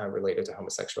attitudes related to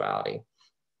homosexuality.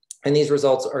 And these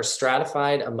results are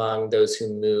stratified among those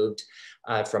who moved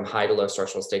from high to low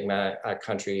structural stigma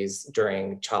countries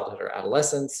during childhood or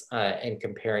adolescence, and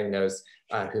comparing those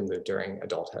who moved during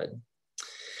adulthood.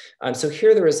 So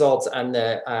here are the results on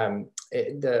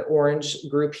the orange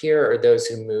group here are those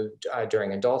who moved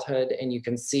during adulthood. And you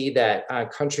can see that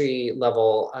country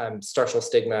level structural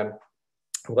stigma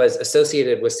was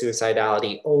associated with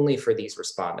suicidality only for these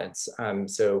respondents.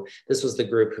 So this was the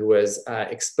group who was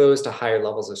exposed to higher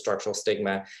levels of structural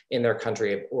stigma in their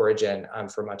country of origin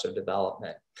for much of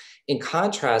development. In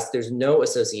contrast, there's no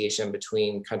association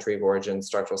between country of origin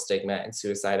structural stigma and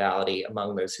suicidality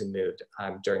among those who moved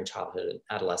during childhood and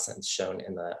adolescence, shown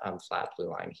in the flat blue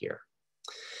line here.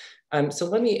 So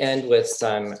let me end with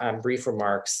some brief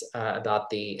remarks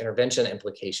about the intervention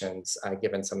implications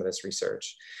given some of this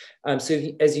research. So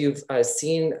as you've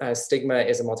seen, stigma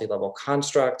is a multi-level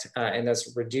construct, and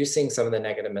thus reducing some of the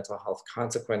negative mental health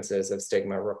consequences of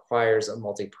stigma requires a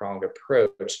multi-pronged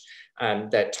approach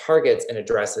that targets and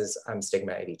addresses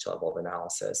stigma at each level of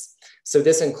analysis. So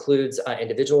this includes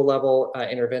individual level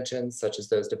interventions, such as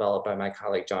those developed by my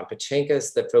colleague, John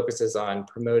Pachinkis, that focuses on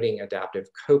promoting adaptive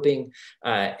coping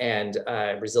and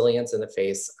resilience in the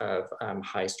face of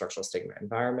high structural stigma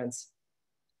environments.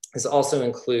 This also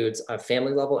includes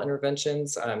family level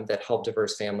interventions that help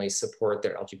diverse families support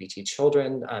their LGBT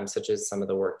children, such as some of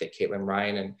the work that Caitlin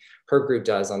Ryan and her group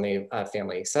does on the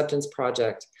Family Acceptance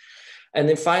Project. And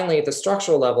then finally, at the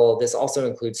structural level, this also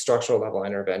includes structural level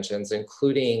interventions,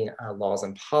 including laws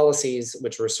and policies,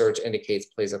 which research indicates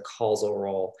plays a causal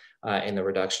role in the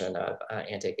reduction of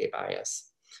anti-gay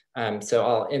bias. So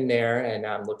I'll end there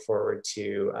and look forward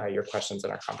to your questions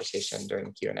in our conversation during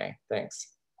the Q&A.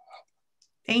 Thanks.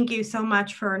 Thank you so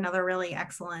much for another really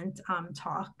excellent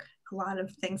talk. A lot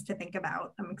of things to think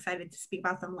about. I'm excited to speak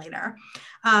about them later.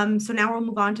 So now we'll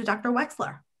move on to Dr.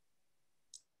 Wexler.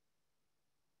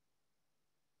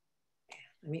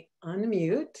 Let me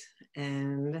unmute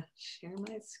and share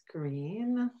my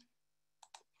screen.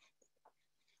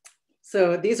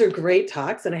 So these are great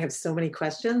talks, and I have so many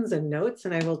questions and notes,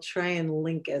 and I will try and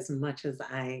link as much as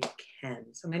I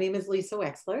can. So my name is Lisa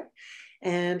Wexler,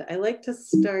 and I like to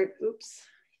start, let's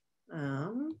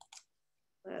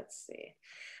see.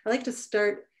 I like to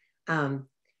start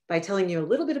by telling you a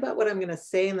little bit about what I'm going to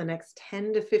say in the next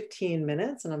 10 to 15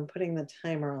 minutes, and I'm putting the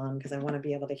timer on because I want to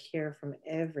be able to hear from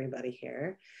everybody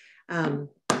here. I'm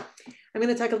going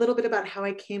to talk a little bit about how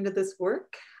I came to this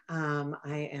work.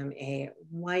 I am a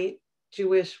white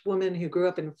Jewish woman who grew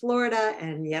up in Florida,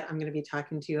 and yet I'm going to be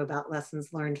talking to you about lessons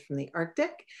learned from the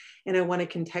Arctic. And I want to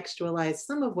contextualize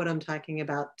some of what I'm talking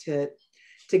about to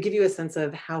give you a sense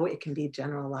of how it can be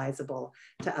generalizable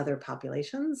to other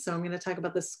populations. So I'm going to talk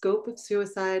about the scope of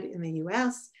suicide in the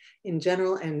US in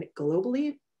general and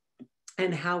globally,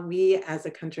 and how we as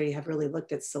a country have really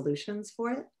looked at solutions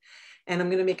for it. And I'm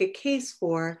going to make a case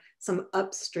for some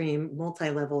upstream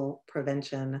multi-level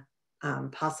prevention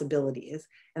possibilities.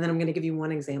 And then I'm going to give you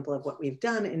one example of what we've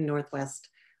done in Northwest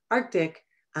Arctic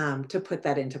to put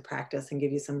that into practice and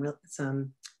give you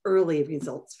some early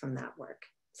results from that work.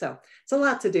 So it's a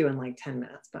lot to do in like 10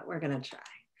 minutes, but we're going to try.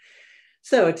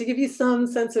 So to give you some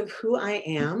sense of who I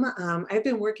am, I've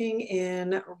been working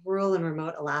in rural and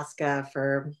remote Alaska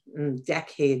for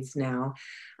decades now.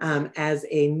 As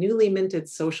a newly minted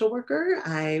social worker,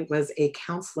 I was a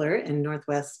counselor in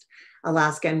Northwest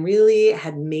Alaska and really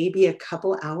had maybe a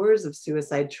couple hours of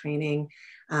suicide training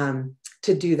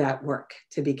to do that work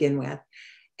to begin with.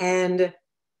 And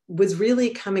was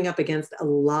really coming up against a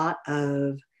lot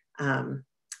of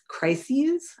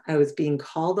crises. I was being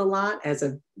called a lot as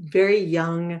a very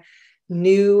young,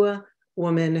 new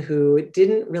woman who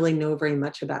didn't really know very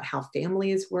much about how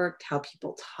families worked, how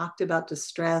people talked about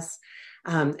distress.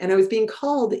 And I was being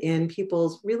called in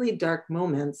people's really dark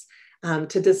moments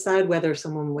to decide whether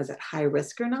someone was at high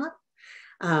risk or not.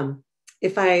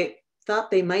 If I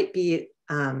thought they might be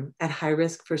at high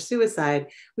risk for suicide,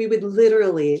 we would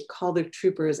literally call the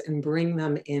troopers and bring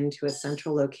them into a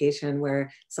central location where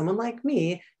someone like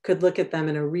me could look at them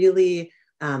in a really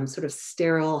sort of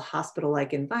sterile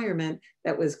hospital-like environment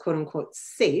that was quote unquote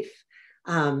safe,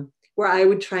 where I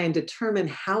would try and determine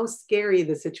how scary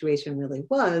the situation really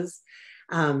was.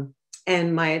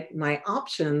 And my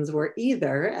options were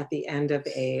either at the end of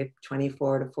a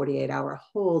 24 to 48 hour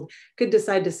hold, could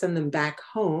decide to send them back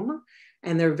home.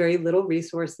 And there are very little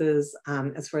resources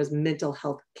as far as mental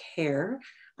health care,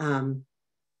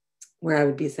 where I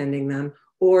would be sending them,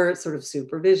 or sort of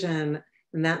supervision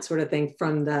and that sort of thing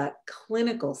from the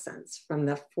clinical sense, from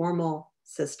the formal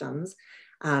systems.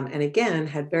 And again,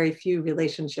 had very few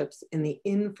relationships in the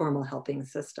informal helping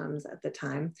systems at the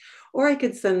time. Or I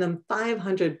could send them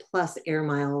 500 plus air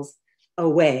miles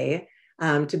away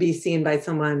to be seen by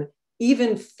someone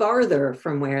even farther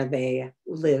from where they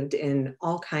lived in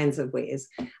all kinds of ways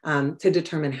to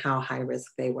determine how high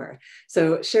risk they were.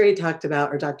 So Sherry talked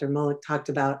about, or Dr. Mullick talked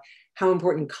about how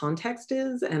important context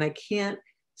is. And I can't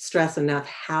stress enough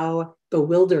how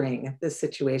bewildering this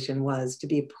situation was to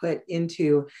be put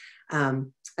into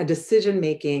a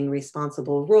decision-making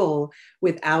responsible role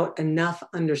without enough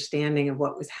understanding of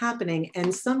what was happening.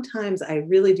 And sometimes I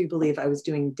really do believe I was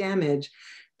doing damage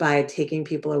by taking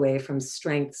people away from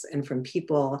strengths and from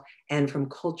people and from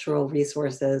cultural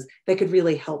resources that could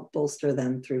really help bolster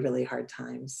them through really hard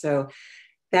times. So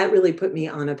that really put me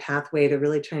on a pathway to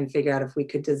really try and figure out if we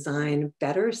could design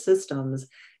better systems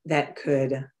that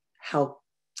could help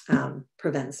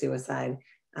prevent suicide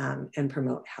and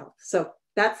promote health. So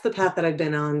that's the path that I've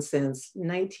been on since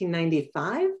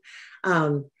 1995.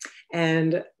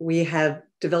 And we have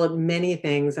developed many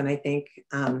things. And I think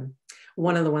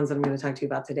one of the ones that I'm going to talk to you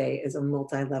about today is a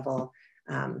multi-level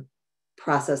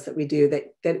process that we do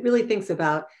that really thinks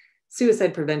about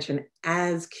suicide prevention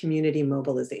as community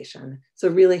mobilization. So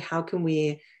really, how can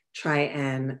we try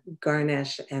and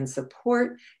garnish and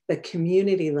support the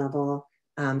community level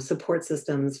support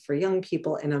systems for young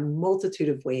people in a multitude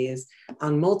of ways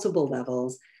on multiple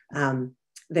levels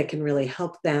that can really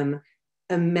help them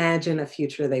imagine a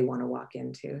future they want to walk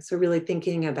into. So really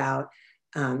thinking about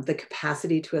the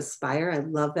capacity to aspire. I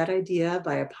love that idea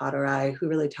by Apadarai, who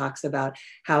really talks about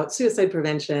how suicide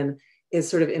prevention is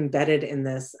sort of embedded in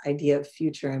this idea of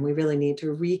future. And we really need to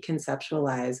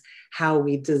reconceptualize how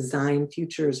we design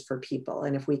futures for people.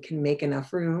 And if we can make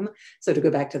enough room, so to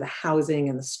go back to the housing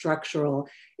and the structural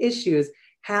issues,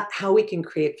 how we can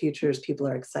create futures people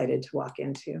are excited to walk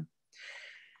into.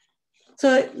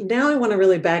 So now I want to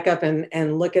really back up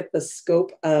and look at the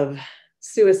scope of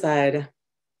suicide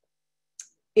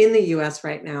in the US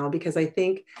right now, because I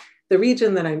think the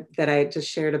region that I just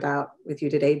shared about with you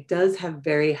today does have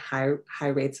very high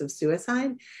rates of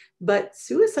suicide, but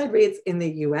suicide rates in the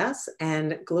US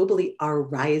and globally are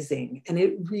rising. And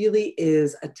it really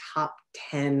is a top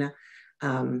 10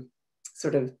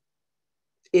 sort of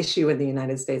issue in the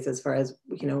United States as far as,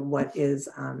 you know, what is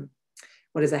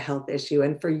a health issue.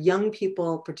 And for young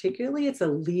people particularly, it's a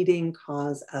leading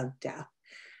cause of death.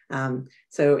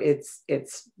 So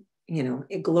it's you know,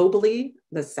 globally,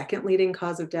 the second leading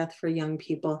cause of death for young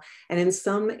people. And in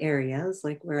some areas,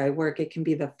 like where I work, it can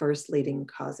be the first leading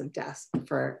cause of death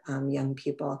for young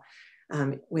people.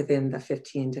 within the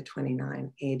 15 to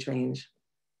 29 age range.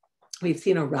 We've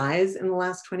seen a rise in the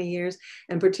last 20 years,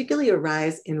 and particularly a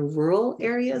rise in rural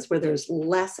areas where there's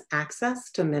less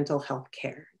access to mental health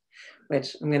care,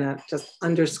 which I'm going to just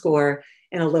underscore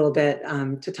in a little bit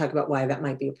to talk about why that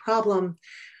might be a problem.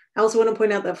 I also want to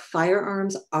point out that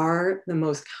firearms are the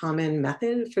most common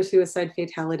method for suicide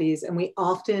fatalities, and we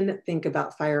often think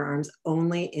about firearms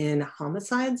only in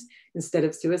homicides instead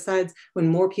of suicides, when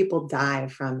more people die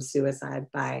from suicide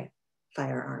by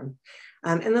firearm.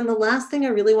 And then the last thing I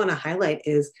really want to highlight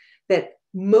is that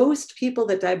most people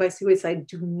that die by suicide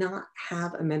do not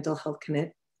have a mental health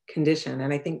condition.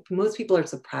 And I think most people are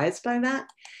surprised by that.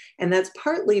 And that's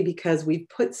partly because we've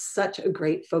put such a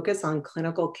great focus on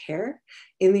clinical care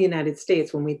in the United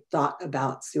States when we thought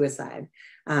about suicide.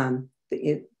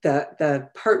 The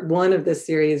part one of this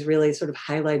series really sort of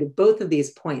highlighted both of these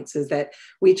points, is that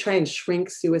we try and shrink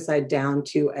suicide down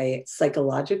to a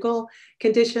psychological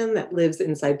condition that lives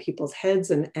inside people's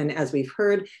heads. And as we've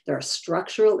heard, there are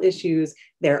structural issues,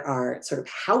 there are sort of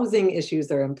housing issues,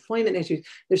 there are employment issues.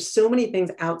 There's so many things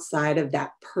outside of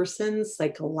that person's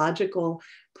psychological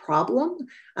problem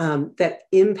that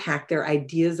impact their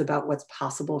ideas about what's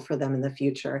possible for them in the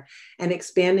future. And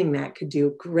expanding that could do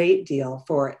a great deal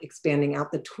for expanding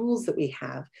out the tools that we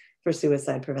have for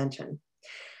suicide prevention.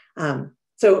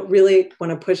 So really want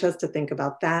to push us to think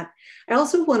about that. I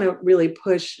also want to really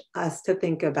push us to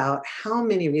think about how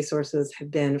many resources have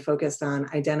been focused on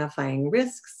identifying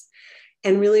risks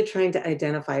and really trying to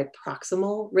identify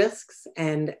proximal risks.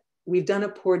 And we've done a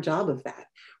poor job of that.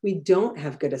 We don't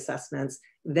have good assessments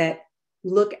that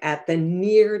look at the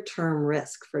near-term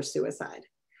risk for suicide.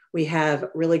 We have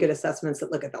really good assessments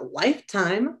that look at the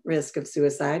lifetime risk of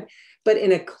suicide, but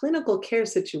in a clinical care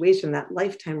situation, that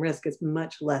lifetime risk is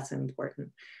much less important.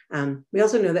 We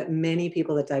also know that many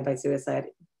people that die by suicide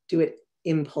do it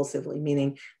impulsively,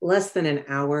 meaning less than an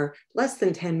hour, less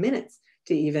than 10 minutes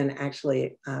to even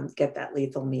actually get that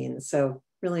lethal means. So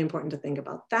really important to think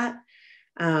about that.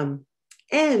 And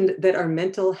that our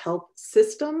mental health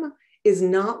system is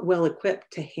not well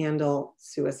equipped to handle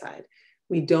suicide.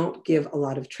 We don't give a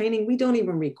lot of training. We don't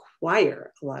even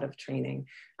require a lot of training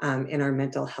in our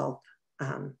mental health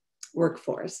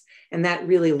workforce. And that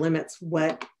really limits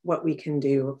what we can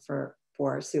do for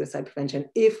suicide prevention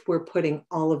if we're putting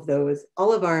all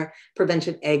of our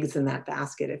prevention eggs in that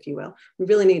basket, if you will. We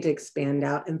really need to expand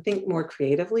out and think more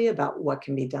creatively about what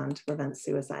can be done to prevent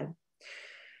suicide.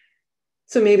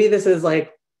 So maybe this is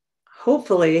like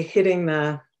hopefully hitting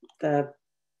the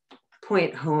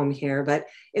point home here, but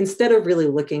instead of really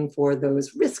looking for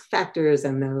those risk factors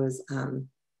and those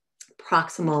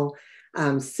proximal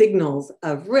signals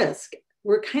of risk,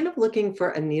 we're kind of looking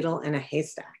for a needle in a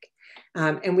haystack.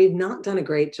 And we've not done a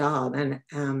great job. And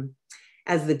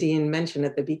as the dean mentioned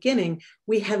at the beginning,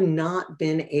 we have not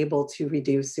been able to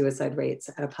reduce suicide rates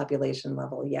at a population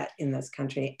level yet in this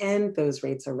country, and those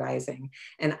rates are rising.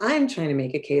 And I'm trying to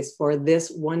make a case for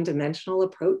this one-dimensional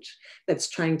approach that's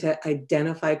trying to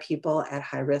identify people at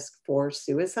high risk for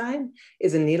suicide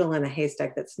is a needle in a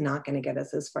haystack that's not going to get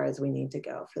us as far as we need to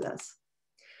go for this.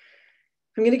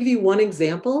 I'm going to give you one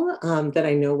example that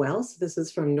I know well. So this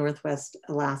is from Northwest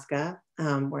Alaska,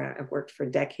 where I've worked for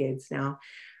decades now.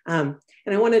 And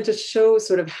I want to just show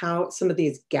sort of how some of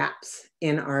these gaps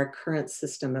in our current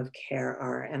system of care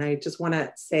are. And I just want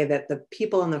to say that the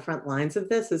people on the front lines of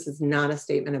this is not a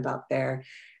statement about their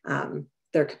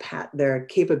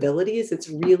capabilities. It's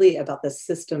really about the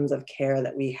systems of care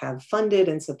that we have funded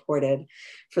and supported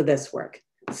for this work.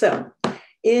 So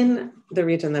in the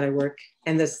region that I work,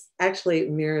 and this actually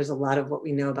mirrors a lot of what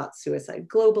we know about suicide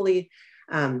globally,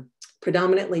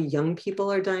 predominantly young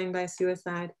people are dying by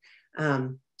suicide.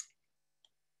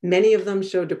 Many of them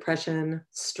show depression,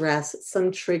 stress,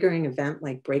 some triggering event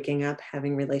like breaking up,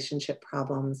 having relationship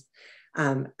problems.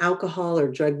 Alcohol or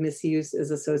drug misuse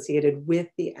is associated with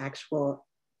the actual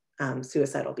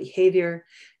suicidal behavior.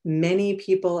 Many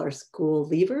people are school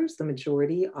leavers, the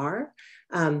majority are.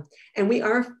 And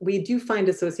we do find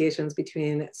associations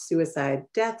between suicide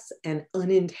deaths and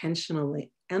unintentional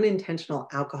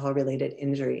alcohol-related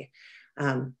injury.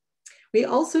 We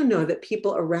also know that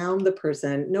people around the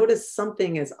person notice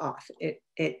something is off.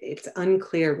 It's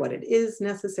unclear what it is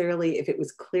necessarily. If it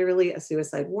was clearly a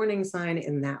suicide warning sign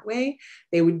in that way,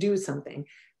 they would do something.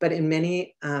 But in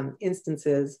many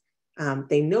instances,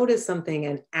 they notice something,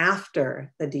 and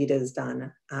after the deed is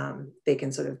done, they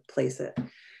can sort of place it.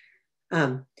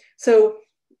 So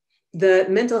the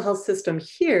mental health system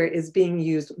here is being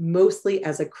used mostly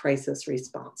as a crisis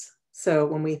response. So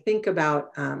when we think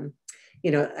about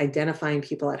identifying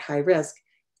people at high risk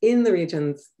in the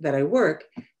regions that I work,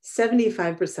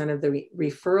 75% of the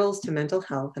referrals to mental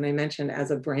health, and I mentioned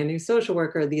as a brand new social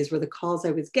worker, these were the calls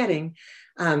I was getting,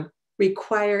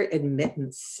 require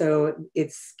admittance. So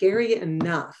it's scary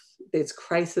enough, it's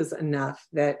crisis enough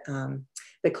that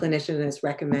the clinician is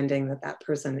recommending that that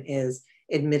person is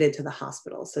admitted to the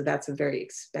hospital. So that's a very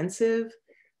expensive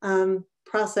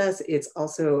process. It's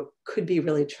also could be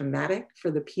really traumatic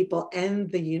for the people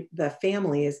and the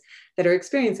families that are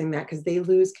experiencing that, because they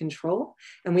lose control.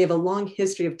 And we have a long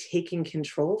history of taking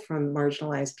control from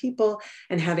marginalized people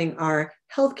and having our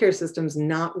healthcare systems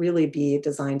not really be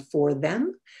designed for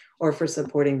them or for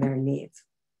supporting their needs.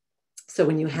 So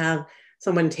when you have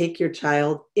someone take your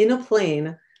child in a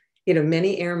plane, you know,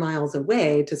 many air miles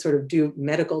away to sort of do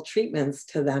medical treatments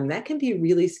to them, that can be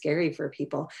really scary for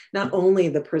people, not only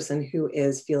the person who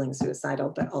is feeling suicidal,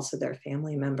 but also their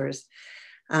family members.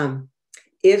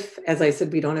 If, as I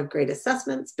said, we don't have great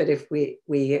assessments, but if we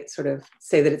sort of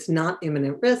say that it's not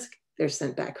imminent risk, they're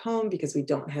sent back home because we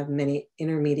don't have many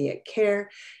intermediate care.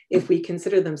 If we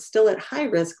consider them still at high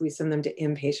risk, we send them to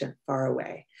inpatient far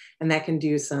away. And that can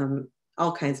do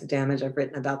all kinds of damage. I've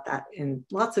written about that in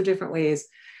lots of different ways.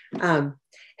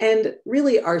 And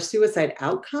really our suicide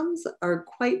outcomes are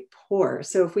quite poor.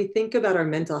 So if we think about our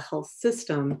mental health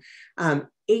system,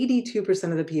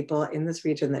 82% of the people in this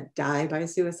region that die by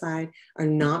suicide are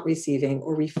not receiving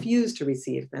or refuse to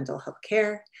receive mental health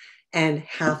care. And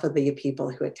half of the people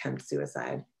who attempt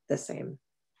suicide, the same.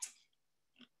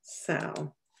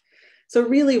 So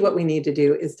really what we need to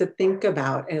do is to think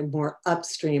about a more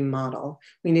upstream model.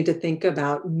 We need to think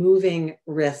about moving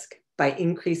risk by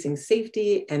increasing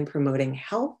safety and promoting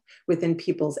health within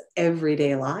people's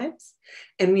everyday lives.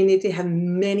 And we need to have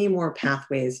many more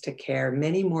pathways to care,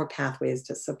 many more pathways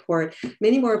to support,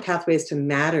 many more pathways to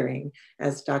mattering,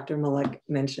 as Dr. Malik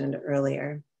mentioned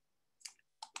earlier.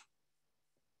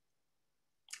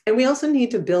 And we also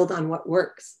need to build on what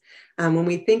works. When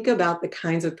we think about the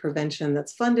kinds of prevention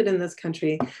that's funded in this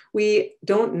country, we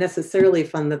don't necessarily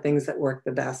fund the things that work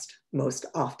the best most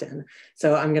often.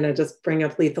 So I'm going to just bring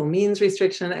up lethal means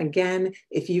restriction. Again,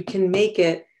 if you can make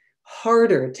it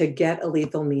harder to get a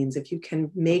lethal means, if you can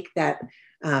make that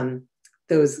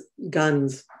those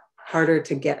guns harder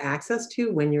to get access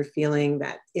to when you're feeling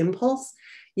that impulse,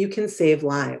 you can save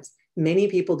lives. Many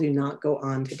people do not go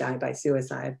on to die by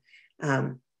suicide,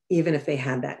 even if they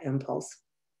had that impulse.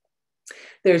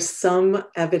 There's some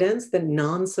evidence that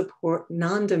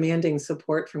non-demanding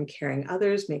support from caring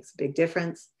others makes a big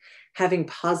difference. Having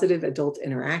positive adult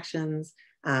interactions,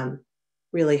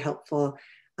 really helpful.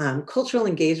 Cultural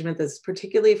engagement that's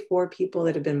particularly for people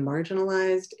that have been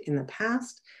marginalized in the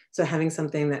past. So having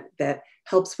something that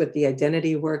helps with the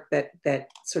identity work that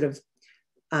sort of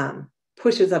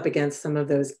pushes up against some of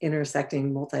those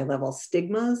intersecting multi-level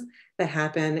stigmas that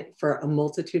happen for a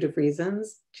multitude of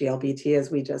reasons, GLBT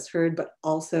as we just heard, but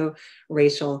also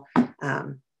racial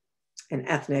and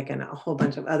ethnic and a whole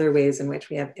bunch of other ways in which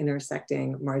we have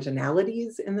intersecting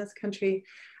marginalities in this country.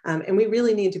 And we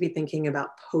really need to be thinking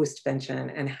about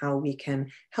postvention and how we can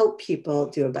help people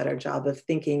do a better job of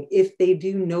thinking if they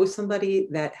do know somebody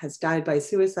that has died by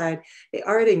suicide, they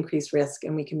are at increased risk,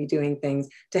 and we can be doing things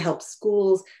to help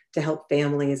schools, to help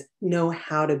families know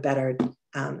how to better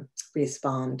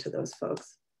respond to those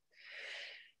folks.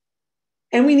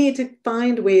 And we need to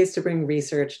find ways to bring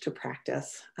research to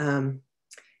practice.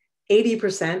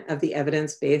 80% of the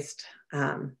evidence-based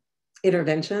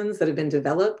interventions that have been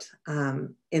developed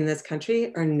in this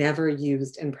country are never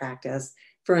used in practice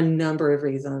for a number of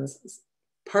reasons,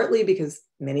 partly because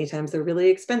many times they're really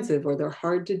expensive or they're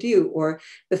hard to do, or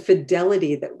the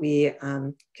fidelity that we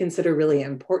consider really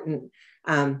important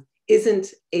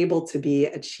isn't able to be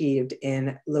achieved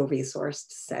in low-resourced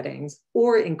settings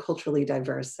or in culturally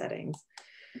diverse settings.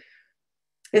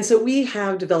 And so we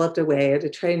have developed a way to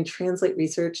try and translate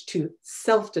research to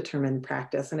self-determined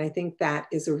practice. And I think that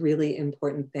is a really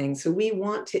important thing. So we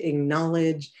want to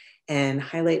acknowledge and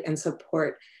highlight and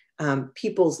support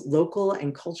people's local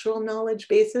and cultural knowledge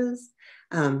bases.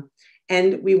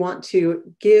 And we want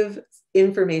to give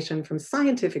information from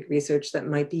scientific research that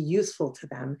might be useful to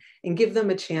them and give them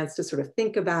a chance to sort of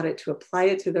think about it, to apply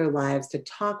it to their lives, to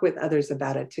talk with others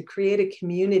about it, to create a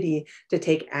community to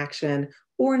take action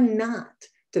or not,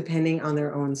 depending on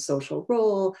their own social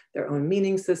role, their own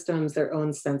meaning systems, their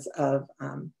own sense of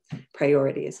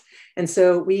priorities. And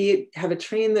so we have a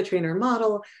train the trainer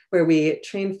model where we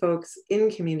train folks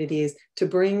in communities to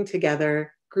bring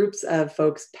together groups of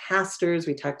folks, pastors,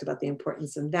 we talked about the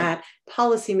importance of that,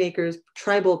 policymakers,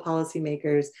 tribal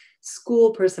policymakers,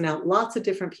 school personnel, lots of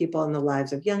different people in the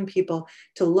lives of young people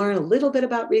to learn a little bit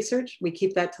about research. We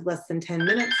keep that to less than 10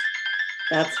 minutes.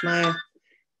 That's my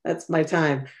that's my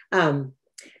time,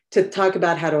 to talk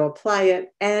about how to apply it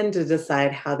and to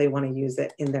decide how they want to use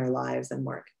it in their lives and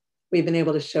work. We've been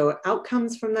able to show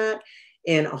outcomes from that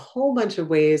in a whole bunch of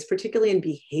ways, particularly in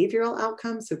behavioral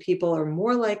outcomes. So people are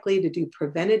more likely to do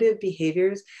preventative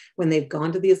behaviors when they've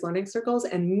gone to these learning circles.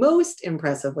 And most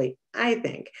impressively, I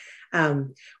think,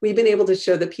 we've been able to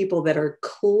show that people that are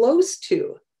close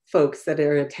to folks that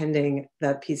are attending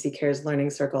the PC Cares learning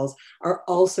circles are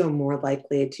also more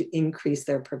likely to increase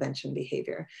their prevention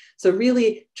behavior. So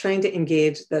really trying to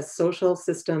engage the social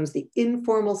systems, the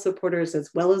informal supporters, as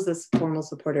well as the formal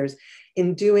supporters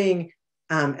in doing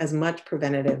as much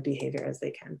preventative behavior as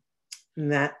they can.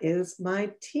 And that is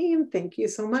my team. Thank you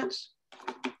so much.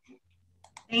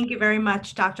 Thank you very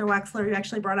much, Dr. Wexler. You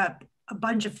actually brought up a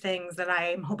bunch of things that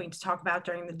I'm hoping to talk about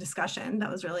during the discussion. That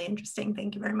was really interesting.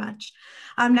 Thank you very much.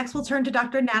 Next, we'll turn to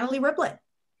Dr. Natalie Riblett.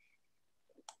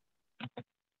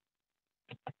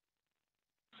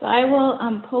 So I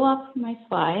will pull up my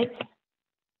slides.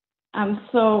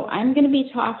 So I'm going to be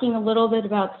talking a little bit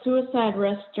about suicide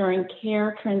risk during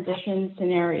care transition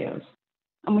scenarios,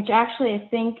 which actually I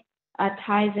think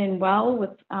ties in well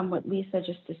with what Lisa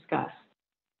just discussed.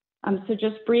 So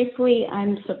just briefly,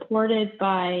 I'm supported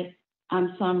by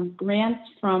some grants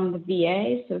from the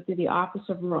VA, so through the Office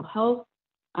of Rural Health,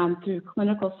 through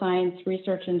Clinical Science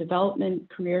Research and Development,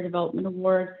 Career Development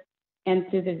Award, and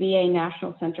through the VA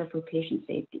National Center for Patient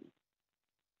Safety.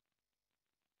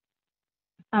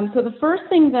 So the first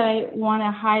thing that I want to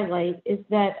highlight is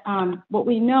that what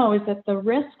we know is that the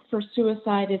risk for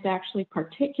suicide is actually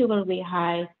particularly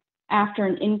high after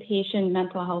an inpatient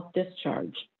mental health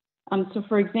discharge. So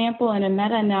for example, in a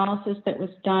meta-analysis that was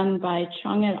done by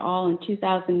Chung et al. In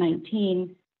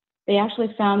 2019, they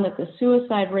actually found that the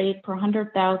suicide rate per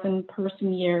 100,000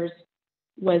 person years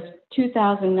was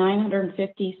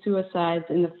 2,950 suicides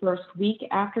in the first week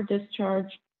after discharge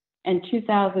and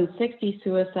 2,060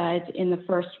 suicides in the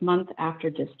first month after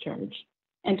discharge.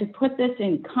 And to put this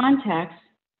in context,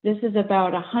 this is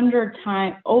about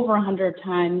over 100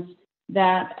 times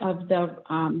that of the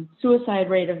suicide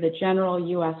rate of the general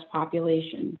US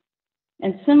population.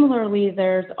 And similarly,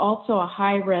 there's also a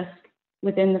high risk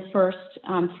within the first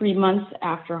 3 months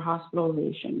after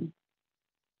hospitalization.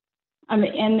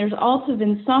 And there's also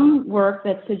been some work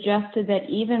that suggested that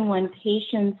even when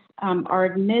patients are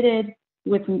admitted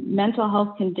with mental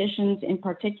health conditions, in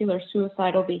particular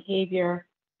suicidal behavior,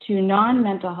 to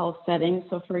non-mental health settings,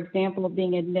 so for example,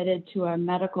 being admitted to a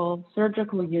medical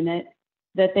surgical unit,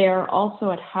 that they are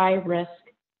also at high risk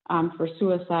for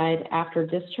suicide after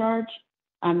discharge.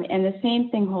 And the same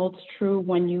thing holds true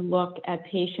when you look at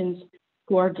patients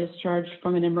who are discharged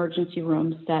from an emergency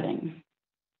room setting.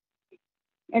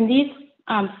 And these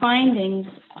findings,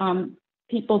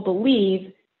 people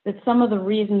believe that some of the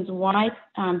reasons why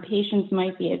patients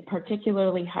might be at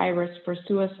particularly high risk for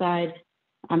suicide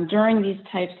during these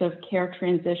types of care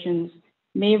transitions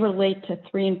may relate to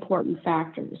 3 important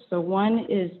factors. So one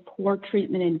is poor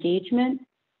treatment engagement,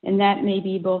 and that may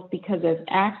be both because of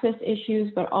access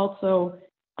issues, but also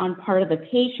on part of the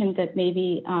patient that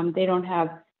maybe they don't have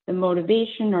the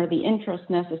motivation or the interest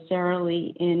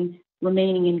necessarily in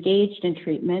remaining engaged in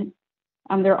treatment.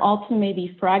 There also may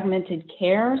be fragmented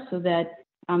care, so that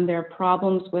there are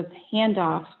problems with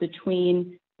handoffs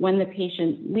between when the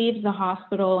patient leaves the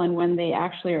hospital and when they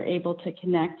actually are able to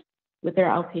connect with their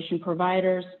outpatient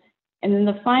providers. And then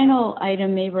the final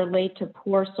item may relate to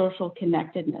poor social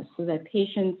connectedness, so that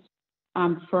patients,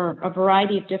 for a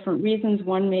variety of different reasons,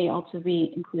 one may also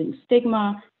be including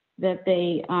stigma, that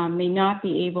they may not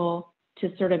be able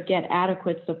to sort of get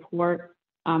adequate support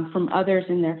from others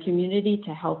in their community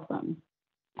to help them.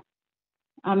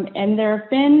 And there have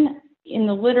been in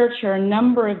the literature a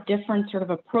number of different sort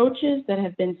of approaches that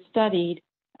have been studied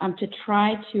to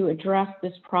try to address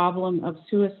this problem of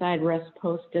suicide risk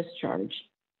post-discharge.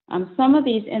 Some of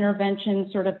these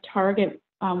interventions sort of target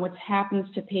what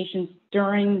happens to patients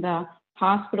during the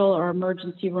hospital or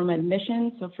emergency room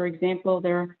admission. So for example,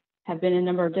 there have been a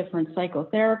number of different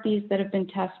psychotherapies that have been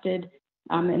tested,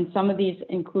 and some of these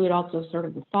include also sort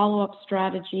of the follow-up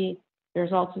strategy.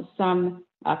 There's also some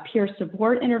peer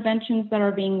support interventions that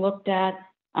are being looked at,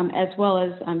 as well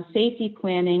as safety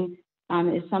planning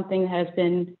is something that has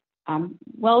been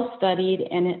well studied,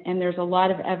 and there's a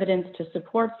lot of evidence to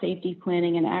support safety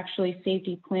planning, and actually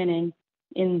safety planning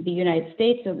in the United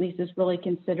States at least is really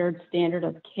considered standard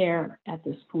of care at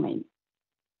this point.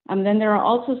 Then there are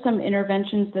also some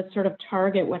interventions that sort of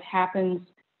target what happens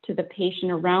to the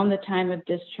patient around the time of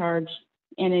discharge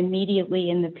and immediately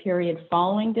in the period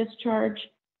following discharge.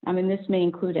 And this may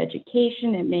include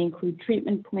education, it may include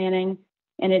treatment planning,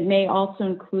 And it may also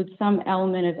include some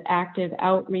element of active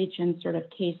outreach and sort of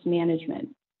case management.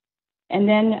 And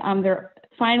then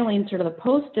finally, in sort of the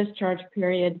post-discharge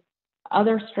period,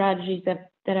 other strategies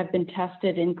that have been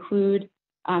tested include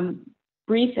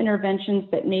brief interventions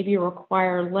that maybe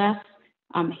require less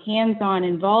hands-on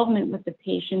involvement with the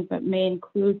patient, but may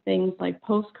include things like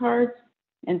postcards.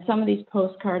 And some of these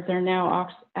postcards are now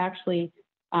actually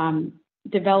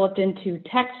developed into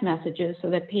text messages so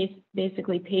that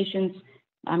basically patients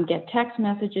get text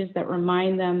messages that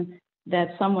remind them that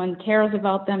someone cares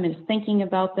about them, is thinking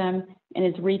about them, and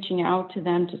is reaching out to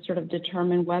them to sort of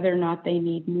determine whether or not they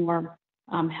need more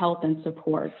help and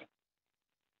support.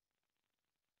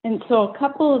 And so a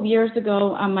couple of years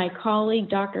ago, my colleague,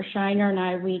 Dr. Shiner, and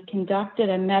I, we conducted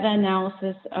a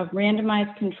meta-analysis of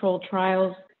randomized controlled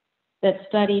trials that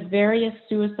studied various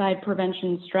suicide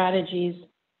prevention strategies.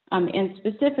 And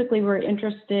specifically, we're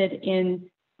interested in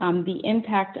the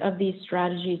impact of these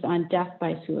strategies on death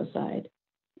by suicide.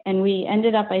 And we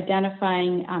ended up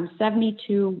identifying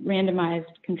 72 randomized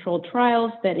controlled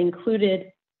trials that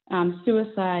included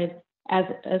suicide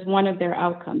as one of their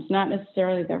outcomes, not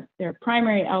necessarily their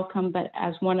primary outcome, but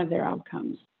as one of their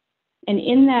outcomes. And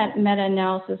in that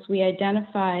meta-analysis, we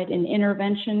identified an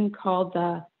intervention called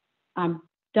the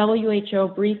WHO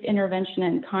Brief Intervention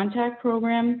and Contact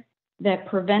Program that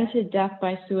prevented death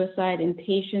by suicide in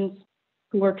patients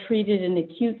who were treated in an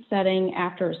acute setting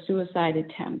after a suicide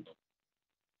attempt.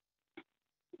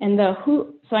 And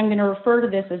so I'm going to refer to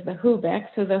this as the HUBEC.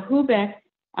 So the HUBEC,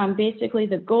 basically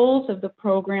the goals of the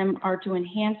program are to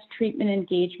enhance treatment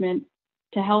engagement,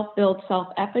 to help build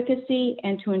self-efficacy,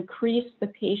 and to increase the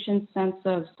patient's sense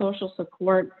of social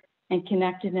support and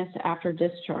connectedness after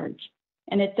discharge.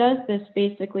 And it does this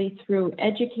basically through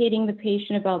educating the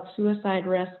patient about suicide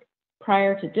risk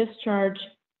prior to discharge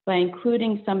by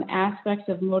including some aspects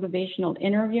of motivational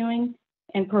interviewing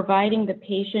and providing the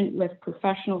patient with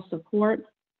professional support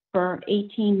for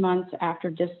 18 months after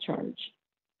discharge.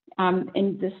 And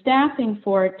the staffing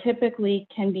for it typically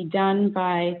can be done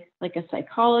by like a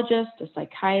psychologist, a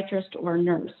psychiatrist, or a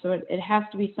nurse. So it has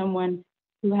to be someone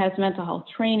who has mental health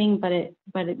training, but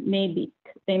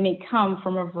they may come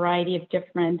from a variety of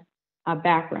different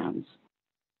backgrounds.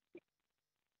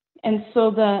 And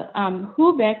so the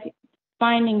HUBEC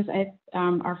findings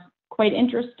are quite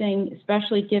interesting,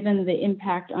 especially given the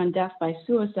impact on death by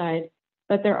suicide,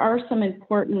 but there are some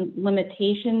important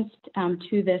limitations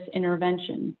to this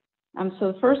intervention.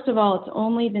 So first of all, it's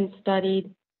only been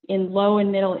studied in low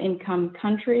and middle income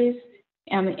countries,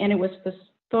 and it was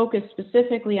focused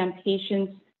specifically on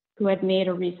patients who had made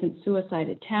a recent suicide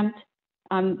attempt.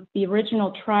 The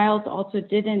original trials also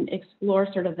didn't explore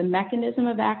sort of the mechanism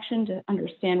of action to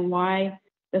understand why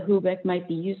the HUBEC might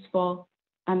be useful.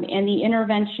 And the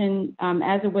intervention,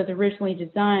 as it was originally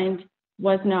designed,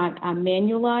 was not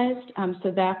manualized,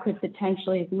 so that could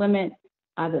potentially limit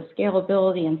the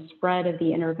scalability and spread of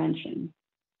the intervention.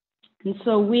 And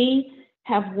so we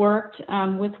have worked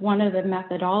with one of the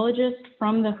methodologists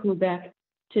from the HUBEC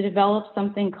to develop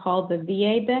something called the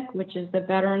VA-BIC, which is the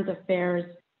Veterans Affairs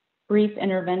Brief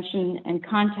Intervention and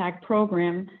Contact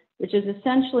Program, which is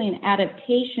essentially an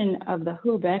adaptation of the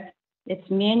HUBEC. It's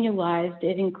manualized.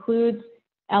 It includes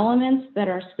elements that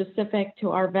are specific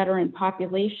to our veteran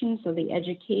population. So the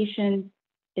education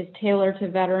is tailored to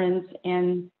veterans,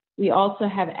 and we also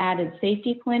have added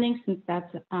safety planning since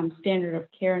that's standard of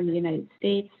care in the United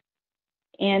States.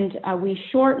 And we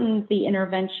shortened the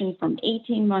intervention from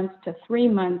 18 months to 3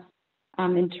 months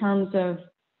in terms of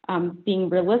being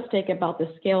realistic about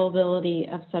the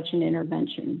scalability of such an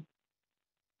intervention.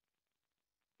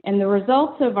 And the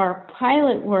results of our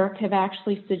pilot work have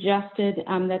actually suggested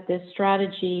that this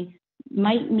strategy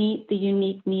might meet the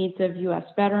unique needs of US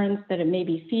veterans, that it may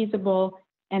be feasible,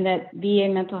 and that VA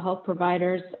mental health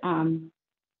providers,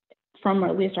 from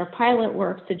at least our pilot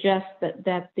work, suggest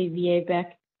that the VA-BIC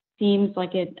seems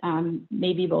like it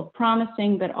may be both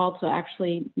promising, but also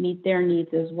actually meet their needs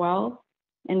as well.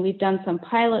 And we've done some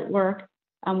pilot work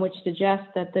which suggests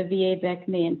that the VA-BIC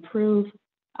may improve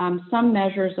some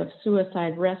measures of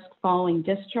suicide risk following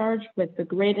discharge, with the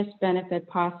greatest benefit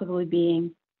possibly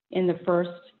being in the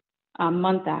first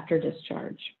month after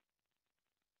discharge.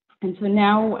 And so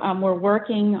now we're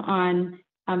working on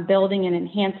building an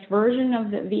enhanced version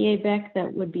of the VA-BIC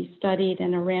that would be studied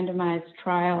in a randomized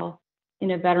trial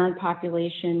in a veteran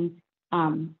population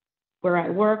where I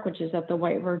work, which is at the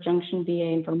White River Junction VA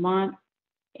in Vermont.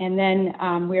 And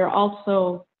then we are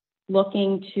also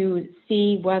looking to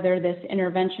see whether this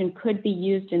intervention could be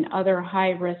used in other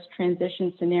high-risk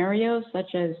transition scenarios,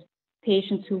 such as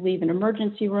patients who leave an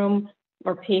emergency room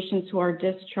or patients who are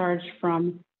discharged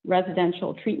from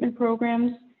residential treatment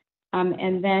programs.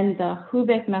 And then the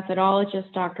HUBIC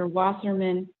methodologist, Dr.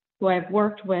 Wasserman, who I've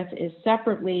worked with, is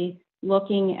separately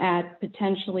looking at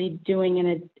potentially doing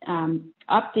an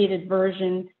updated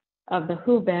version of the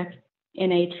HUBIC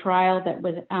in a trial that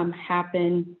would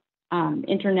happen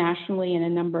internationally in a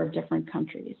number of different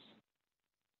countries.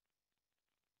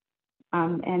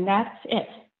 And that's it.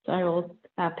 So I will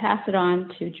pass it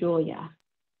on to Julia.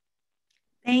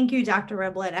 Thank you, Dr.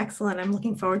 Riblett. Excellent. I'm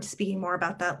looking forward to speaking more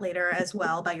about that later as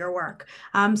well, about your work.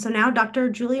 So now Dr.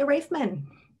 Julia Raifman.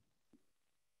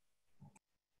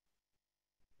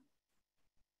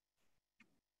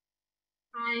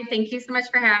 Hi, thank you so much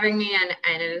for having me,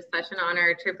 and it is such an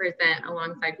honor to present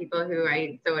alongside people who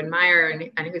I so admire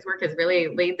and whose work has really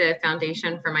laid the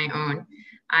foundation for my own.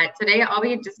 Today, I'll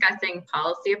be discussing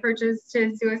policy approaches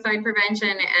to suicide prevention,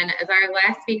 and as our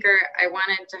last speaker, I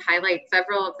wanted to highlight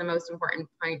several of the most important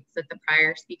points that the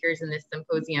prior speakers in this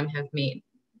symposium have made.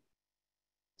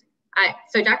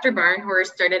 So Dr.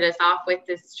 Barnhorst started us off with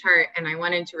this chart, and I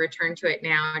wanted to return to it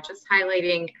now, just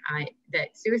highlighting that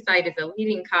suicide is a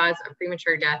leading cause of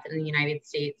premature death in the United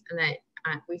States, and that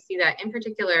we see that in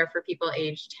particular for people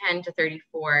aged 10 to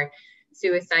 34,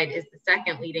 suicide is the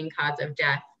second leading cause of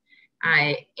death,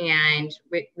 and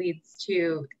it leads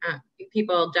to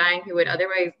people dying who would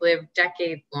otherwise live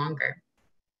decades longer.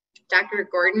 Dr.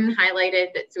 Gordon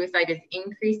highlighted that suicide is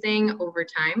increasing over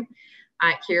time.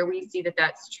 Here we see that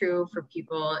that's true for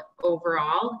people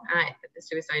overall. The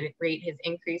suicide rate has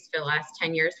increased for the last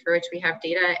 10 years for which we have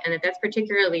data, and that's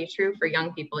particularly true for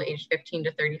young people aged 15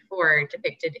 to 34,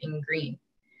 depicted in green.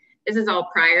 This is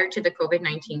all prior to the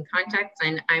COVID-19 context,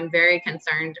 and I'm very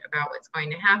concerned about what's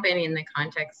going to happen in the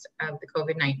context of the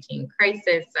COVID-19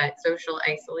 crisis, social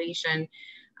isolation,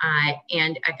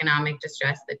 and economic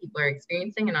distress that people are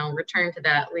experiencing, and I'll return to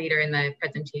that later in the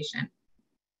presentation.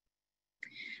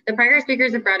 The prior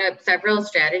speakers have brought up several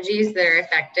strategies that are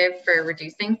effective for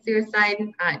reducing suicide.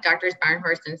 Drs.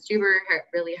 Barnhorst and Stuber have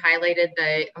really highlighted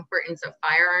the importance of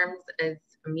firearms as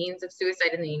a means of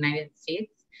suicide in the United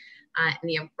States, and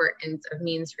the importance of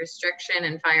means restriction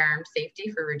and firearm safety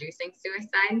for reducing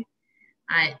suicide.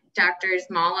 Drs.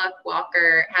 Moloch,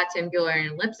 Walker, Hatton, Bueller,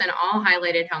 and Lipson all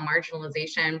highlighted how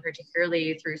marginalization,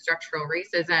 particularly through structural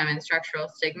racism and structural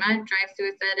stigma, drives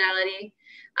suicidality.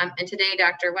 And today,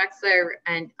 Dr. Wexler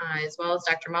and as well as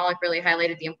Dr. Moloch really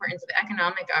highlighted the importance of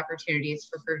economic opportunities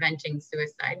for preventing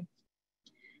suicide.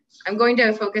 I'm going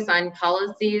to focus on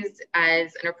policies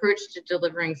as an approach to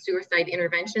delivering suicide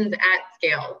interventions at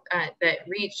scale that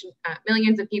reach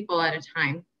millions of people at a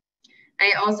time.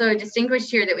 I also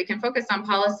distinguished here that we can focus on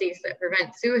policies that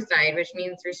prevent suicide, which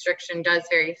means restriction does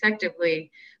very effectively.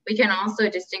 We can also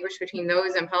distinguish between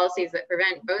those and policies that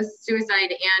prevent both suicide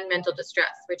and mental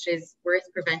distress, which is worth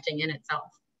preventing in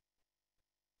itself.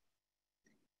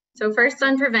 So first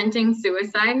on preventing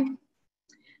suicide,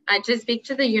 to speak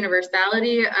to the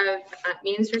universality of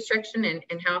means restriction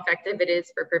and how effective it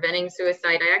is for preventing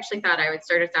suicide, I actually thought I would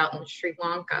start us out in Sri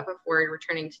Lanka before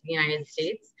returning to the United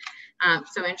States.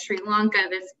 So in Sri Lanka,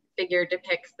 this figure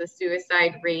depicts the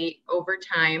suicide rate over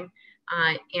time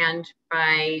and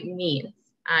by means.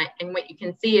 And what you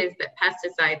can see is that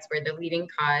pesticides were the leading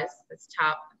cause, this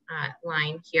top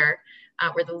line here,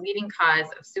 were the leading cause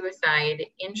of suicide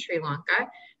in Sri Lanka.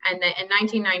 And that in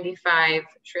 1995,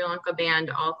 Sri Lanka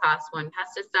banned all class 1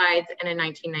 pesticides, and in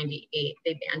 1998,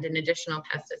 they banned an additional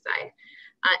pesticide.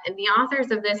 And the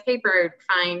authors of this paper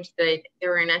find that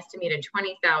there were an estimated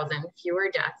 20,000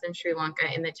 fewer deaths in Sri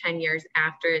Lanka in the 10 years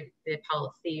after the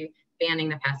policy banning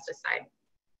the pesticide.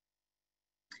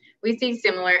 We see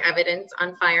similar evidence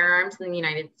on firearms in the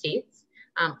United States.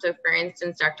 So for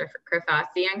instance, Dr.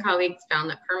 Krafasi and colleagues found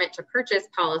that permit to purchase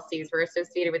policies were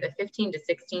associated with a 15 to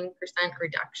 16%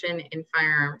 reduction in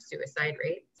firearm suicide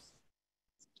rates.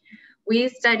 We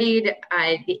studied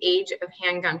the age of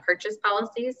handgun purchase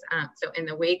policies. So in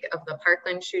the wake of the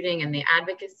Parkland shooting and the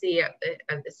advocacy of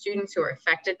the students who were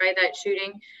affected by that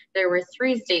shooting, there were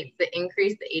 3 states that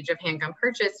increased the age of handgun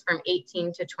purchase from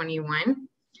 18 to 21.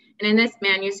 And in this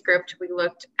manuscript, we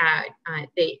looked at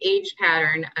the age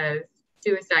pattern of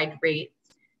suicide rates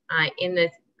in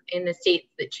the states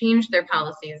that changed their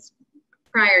policies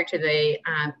prior to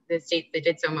the states that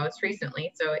did so most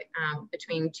recently, so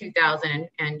between 2000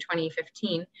 and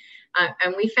 2015.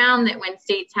 And we found that when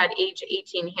states had age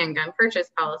 18 handgun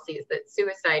purchase policies, that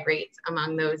suicide rates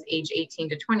among those age 18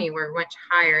 to 20 were much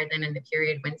higher than in the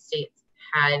period when states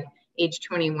had age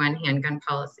 21 handgun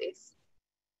policies.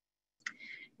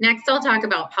 Next, I'll talk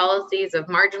about policies of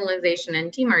marginalization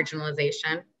and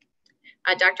demarginalization.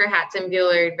 Dr.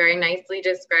 Hatzenbuehler very nicely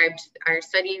described our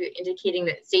study indicating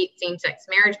that state same-sex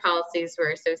marriage policies were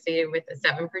associated with a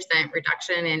 7%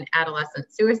 reduction in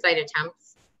adolescent suicide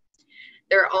attempts.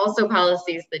 There are also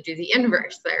policies that do the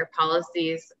inverse. There are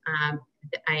policies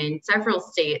in several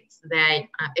states that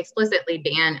explicitly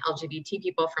ban LGBT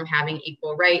people from having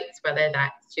equal rights, whether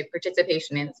that's to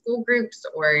participation in school groups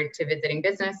or to visiting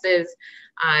businesses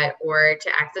or to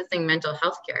accessing mental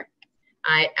health care.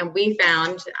 And we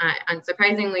found,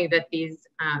 unsurprisingly, that these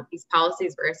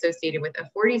policies were associated with a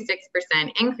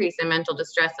 46% increase in mental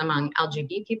distress among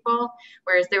LGBT people,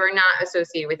 whereas they were not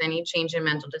associated with any change in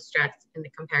mental distress in the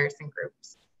comparison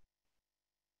groups.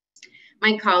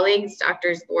 My colleagues,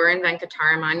 Drs. Boer and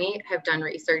Venkataramani, have done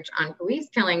research on police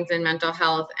killings and mental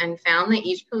health and found that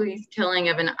each police killing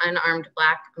of an unarmed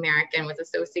Black American was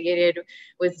associated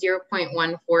with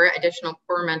 0.14 additional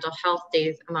poor mental health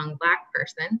days among Black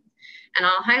persons. And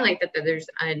I'll highlight that there's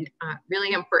a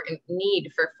really important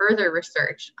need for further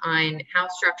research on how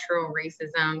structural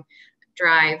racism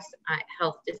drives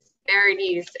health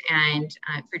disparities and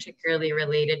particularly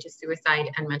related to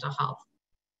suicide and mental health.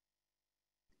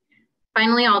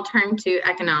 Finally, I'll turn to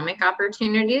economic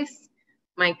opportunities.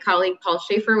 My colleague Paul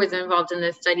Schaefer was involved in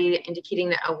this study indicating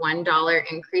that a $1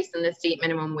 increase in the state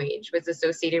minimum wage was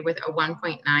associated with a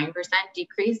 1.9%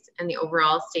 decrease in the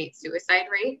overall state suicide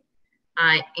rate.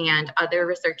 And other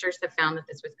researchers have found that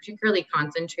this was particularly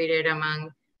concentrated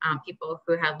among people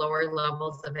who had lower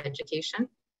levels of education.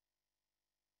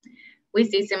 We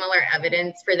see similar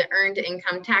evidence for the earned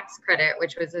income tax credit,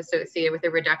 which was associated with a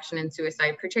reduction in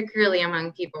suicide, particularly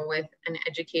among people with an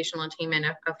educational attainment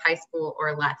of high school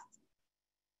or less.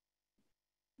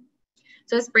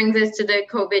 So this brings us to the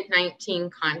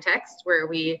COVID-19 context, where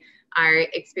we are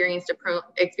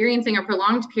experiencing a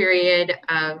prolonged period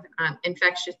of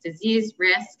infectious disease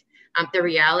risk, the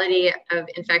reality of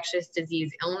infectious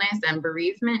disease illness and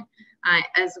bereavement,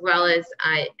 as well as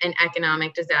an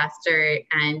economic disaster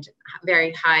and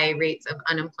very high rates of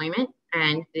unemployment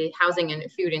and the housing and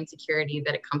food insecurity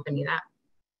that accompany that.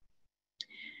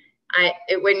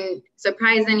 It wouldn't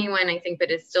surprise anyone, I think, but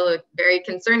it's still very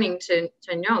concerning to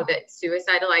know that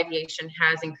suicidal ideation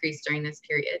has increased during this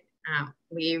period.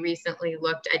 We recently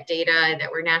looked at data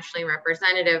that were nationally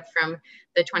representative from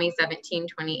the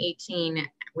 2017-2018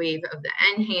 wave of the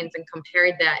NHANES and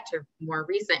compared that to more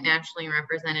recent nationally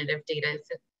representative data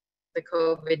since the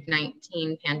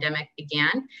COVID-19 pandemic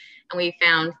began. And we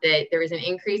found that there was an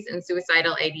increase in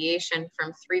suicidal ideation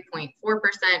from 3.4%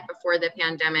 before the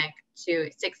pandemic to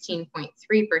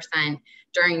 16.3%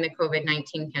 during the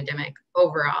COVID-19 pandemic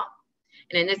overall.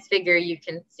 And in this figure, you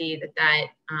can see that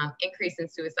increase in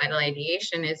suicidal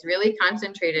ideation is really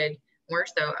concentrated more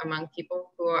so among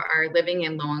people who are living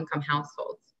in low-income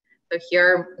households. So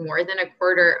here, more than a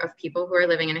quarter of people who are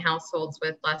living in households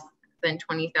with less than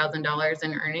 $20,000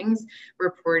 in earnings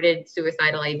reported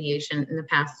suicidal ideation in the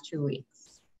past 2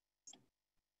 weeks.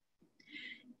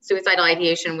 Suicidal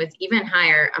ideation was even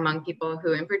higher among people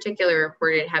who in particular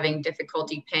reported having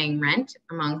difficulty paying rent,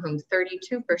 among whom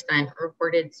 32%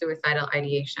 reported suicidal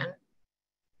ideation.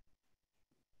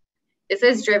 This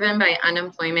is driven by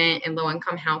unemployment in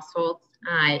low-income households.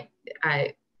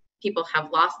 People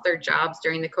have lost their jobs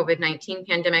during the COVID-19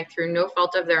 pandemic through no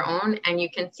fault of their own, and you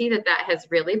can see that that has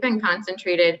really been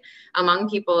concentrated among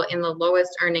people in the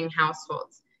lowest earning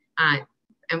households.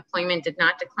 Employment did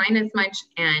not decline as much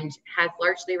and has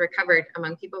largely recovered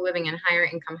among people living in higher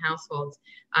income households,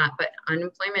 but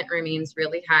unemployment remains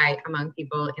really high among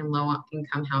people in low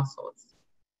income households.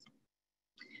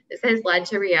 This has led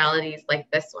to realities like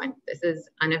this one. This is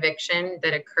an eviction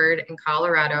that occurred in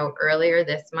Colorado earlier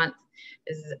this month.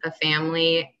 This is a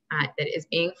family that is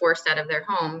being forced out of their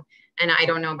home. And I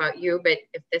don't know about you, but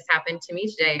if this happened to me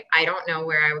today, I don't know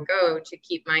where I would go to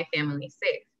keep my family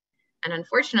safe. And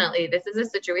unfortunately, this is a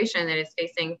situation that is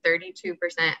facing 32%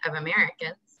 of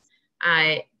Americans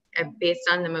based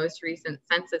on the most recent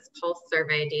Census Pulse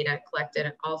survey data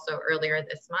collected also earlier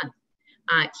this month.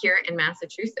 Here in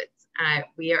Massachusetts,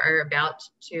 we are about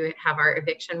to have our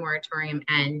eviction moratorium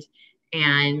end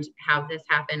and have this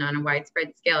happen on a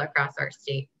widespread scale across our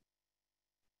state.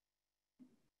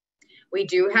 We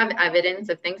do have evidence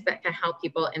of things that can help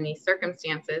people in these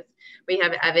circumstances. We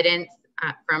have evidence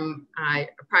from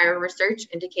prior research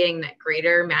indicating that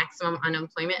greater maximum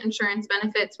unemployment insurance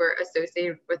benefits were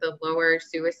associated with a lower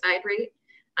suicide rate.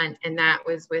 And that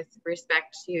was with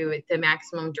respect to the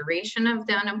maximum duration of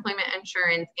the unemployment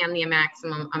insurance and the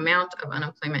maximum amount of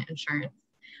unemployment insurance.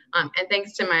 And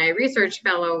thanks to my research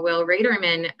fellow, Will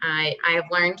Raderman, I have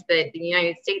learned that the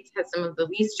United States has some of the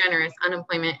least generous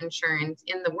unemployment insurance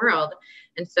in the world.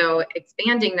 And so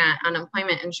expanding that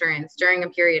unemployment insurance during a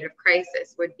period of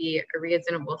crisis would be a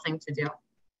reasonable thing to do.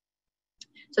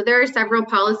 So there are several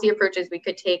policy approaches we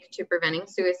could take to preventing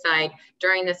suicide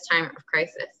during this time of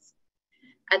crisis.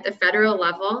 At the federal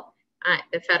level,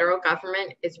 the federal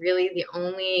government is really the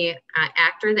only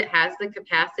actor that has the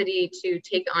capacity to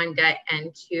take on debt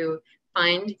and to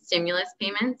fund stimulus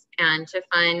payments and to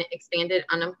fund expanded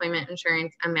unemployment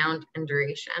insurance amount and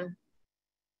duration.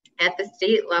 At the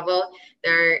state level,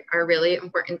 there are really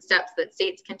important steps that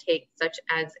states can take, such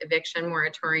as eviction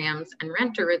moratoriums and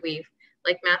renter relief,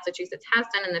 like Massachusetts has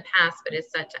done in the past, but is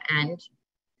set to end.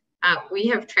 We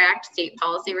have tracked state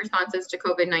policy responses to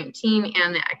COVID-19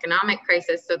 and the economic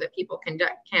crisis so that people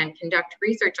can conduct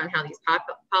research on how these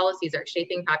policies are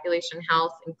shaping population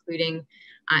health, including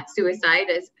suicide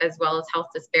as well as health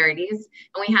disparities.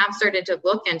 And we have started to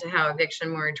look into how eviction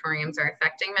moratoriums are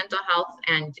affecting mental health,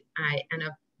 and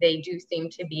they do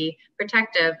seem to be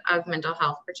protective of mental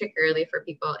health, particularly for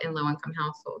people in low-income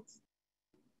households.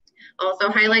 Also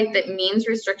highlight that means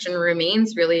restriction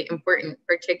remains really important,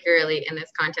 particularly in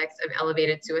this context of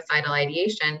elevated suicidal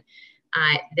ideation,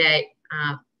 that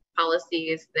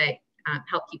policies that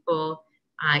help people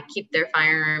keep their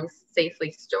firearms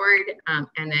safely stored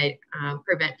and that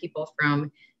prevent people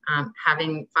from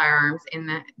having firearms in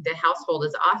the household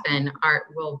as often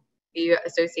will be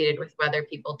associated with whether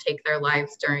people take their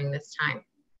lives during this time.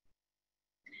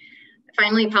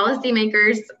 Finally,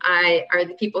 policymakers are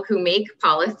the people who make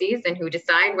policies and who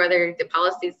decide whether the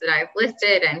policies that I've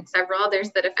listed and several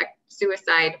others that affect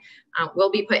suicide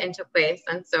will be put into place.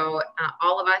 And so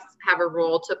all of us have a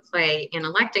role to play in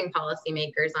electing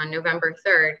policymakers on November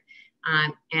 3rd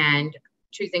and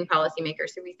choosing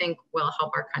policymakers who we think will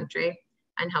help our country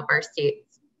and help our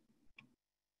states.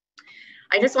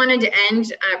 I just wanted to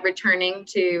end returning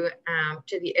to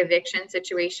the eviction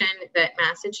situation that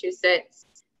Massachusetts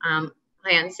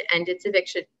plans to end its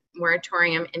eviction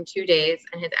moratorium in 2 days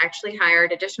and has actually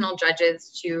hired additional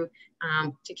judges to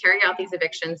carry out these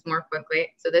evictions more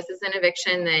quickly. So this is an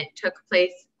eviction that took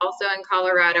place also in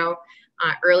Colorado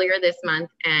earlier this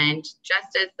month. And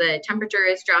just as the temperature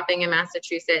is dropping in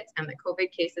Massachusetts and the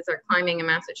COVID cases are climbing in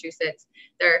Massachusetts,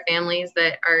 there are families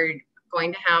that are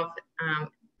going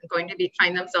to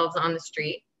find themselves on the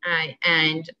street.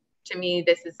 And to me,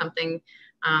 this is something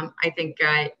I think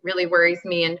really worries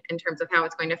me in terms of how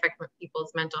it's going to affect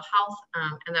people's mental health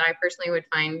and that I personally would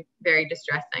find very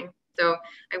distressing. So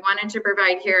I wanted to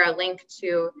provide here a link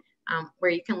to where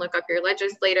you can look up your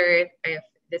legislator if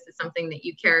this is something that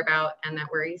you care about and that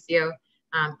worries you,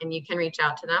 and you can reach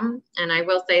out to them. And I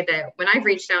will say that when I've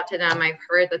reached out to them, I've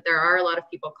heard that there are a lot of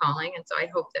people calling. And so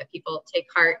I hope that people take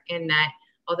heart in that,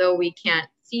 although we can't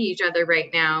see each other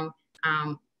right now,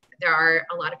 there are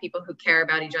a lot of people who care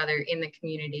about each other in the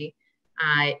community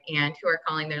and who are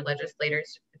calling their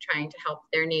legislators, trying to help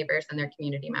their neighbors and their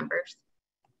community members.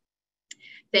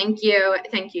 Thank you.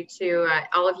 Thank you to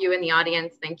all of you in the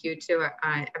audience. Thank you to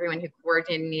everyone who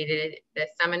coordinated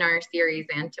this seminar series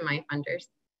and to my funders.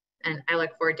 And I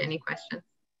look forward to any questions.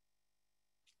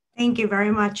 Thank you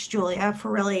very much, Julia,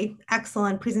 for really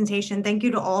excellent presentation. Thank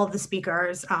you to all of the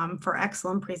speakers for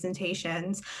excellent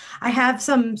presentations. I have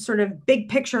some sort of big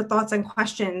picture thoughts and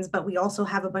questions, but we also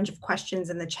have a bunch of questions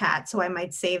in the chat, so I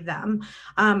might save them.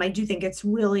 I do think it's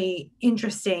really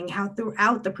interesting how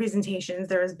throughout the presentations,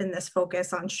 there has been this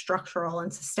focus on structural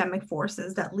and systemic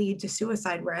forces that lead to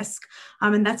suicide risk.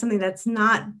 And that's something that's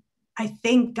not, I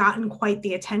think, gotten quite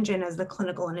the attention as the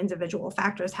clinical and individual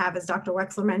factors have, as Dr.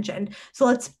 Wexler mentioned. So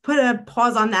let's put a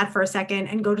pause on that for a second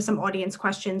and go to some audience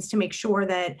questions to make sure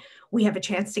that we have a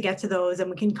chance to get to those, and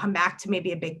we can come back to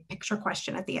maybe a big picture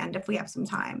question at the end if we have some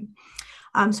time.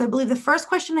 So I believe the first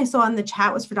question I saw in the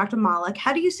chat was for Dr. Malik.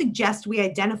 How do you suggest we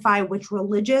identify which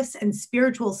religious and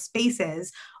spiritual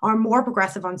spaces are more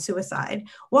progressive on suicide?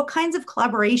 What kinds of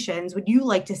collaborations would you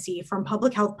like to see from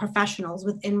public health professionals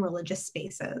within religious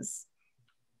spaces?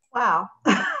 Wow,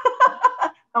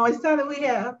 how much time do we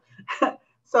have?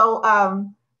 So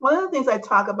one of the things I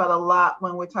talk about a lot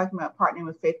when we're talking about partnering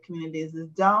with faith communities is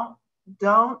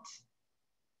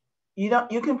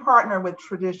you can partner with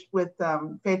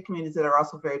faith communities that are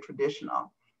also very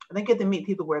traditional. I think you have to meet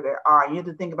people where they are. You have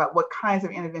to think about what kinds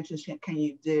of interventions can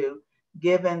you do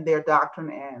given their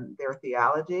doctrine and their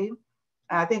theology.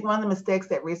 And I think one of the mistakes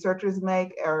that researchers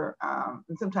make, and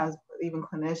sometimes even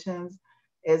clinicians,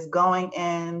 is going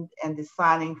in and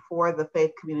deciding for the faith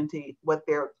community what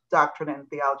their doctrine and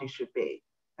theology should be.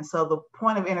 And so the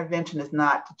point of intervention is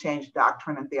not to change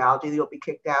doctrine and theology. You'll be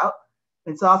kicked out.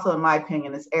 It's also, in my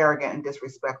opinion, it's arrogant and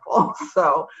disrespectful.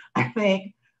 So I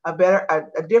think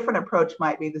a different approach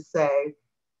might be to say,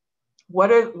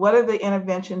 what are the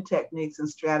intervention techniques and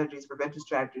strategies, prevention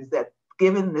strategies that,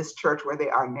 given this church where they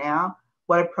are now,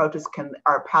 what approaches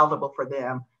are palatable for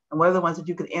them, and what are the ones that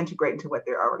you can integrate into what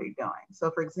they're already doing?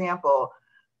 So, for example,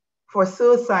 for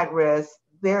suicide risk,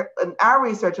 in our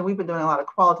research, and we've been doing a lot of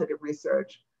qualitative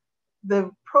research,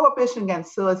 the prohibition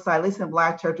against suicide, at least in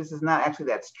Black churches, is not actually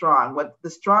that strong. What the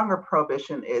stronger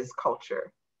prohibition is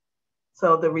culture.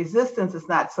 So the resistance is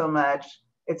not so much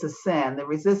it's a sin. The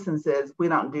resistance is we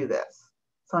don't do this.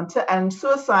 So and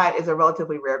suicide is a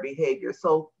relatively rare behavior.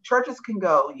 So churches can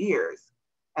go years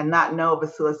and not know of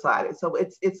a suicide. So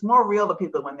it's more real to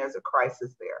people when there's a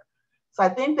crisis there. So I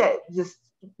think that just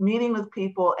meeting with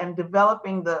people and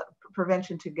developing the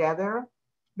prevention together,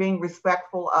 being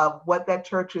respectful of what that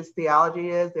church's theology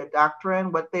is, their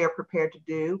doctrine, what they are prepared to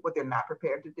do, what they're not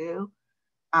prepared to do.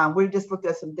 We just looked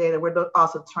at some data. We're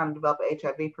also trying to develop an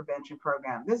HIV prevention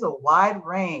program. There's a wide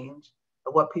range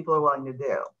of what people are willing to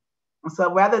do. And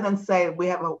so rather than say we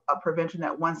have a prevention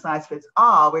that one size fits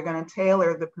all, we're going to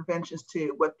tailor the preventions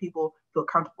to what people feel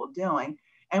comfortable doing.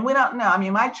 And we don't know. I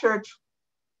mean, my church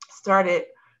started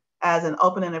as an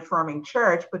open and affirming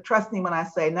church, but trust me when I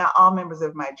say not all members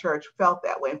of my church felt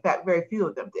that way. In fact, very few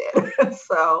of them did.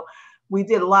 So we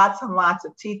did lots and lots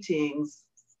of teachings.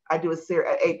 I do an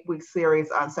 8-week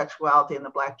series on sexuality in the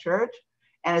Black church.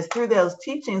 And it's through those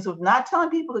teachings of not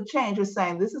telling people to change, just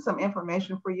saying this is some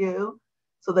information for you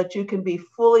so that you can be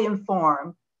fully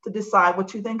informed to decide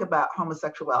what you think about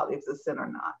homosexuality, if it's a sin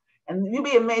or not. And you'd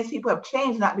be amazed people have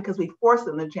changed, not because we force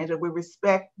them to change, but we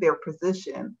respect their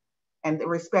position and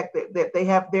respect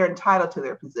that they're entitled to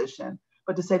their position,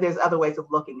 but to say there's other ways of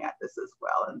looking at this as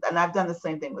well. And I've done the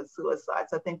same thing with suicide.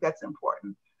 So I think that's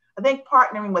important. I think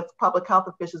partnering with public health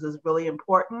officials is really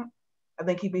important. I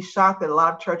think you'd be shocked that a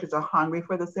lot of churches are hungry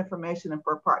for this information and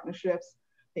for partnerships.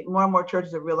 I think more and more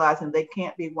churches are realizing they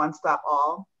can't be one-stop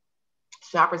all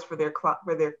shoppers for their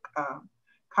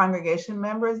congregation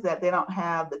members, that they don't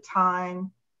have the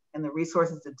time and the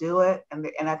resources to do it. And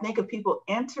I think if people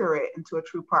enter it into a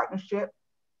true partnership,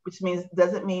 which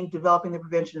doesn't mean developing the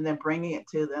prevention and then bringing it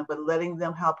to them, but letting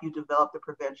them help you develop the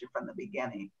prevention from the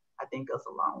beginning, I think goes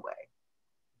a long way.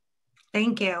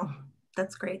 Thank you.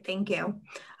 That's great. Thank you.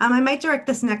 I might direct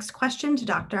this next question to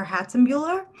Dr.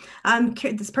 Hatzenbuehler.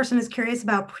 This person is curious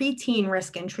about preteen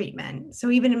risk and treatment. So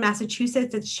even in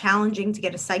Massachusetts, it's challenging to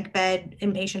get a psych bed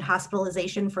inpatient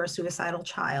hospitalization for a suicidal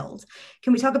child.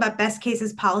 Can we talk about best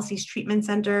cases, policies, treatment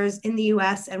centers in the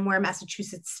US and where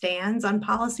Massachusetts stands on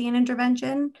policy and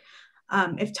intervention?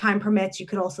 If time permits, you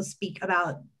could also speak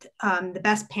about the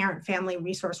best parent-family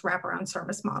resource wraparound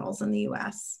service models in the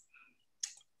US.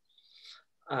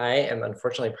 I am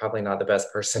unfortunately probably not the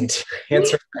best person to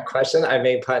answer that question. I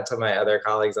may punt to my other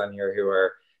colleagues on here who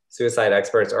are suicide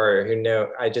experts or who know.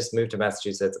 I just moved to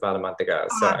Massachusetts about a month ago,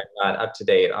 so I'm not up to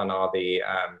date on all the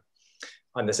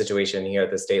on the situation here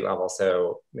at the state level.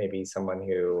 So maybe someone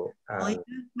who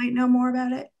might know more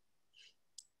about it.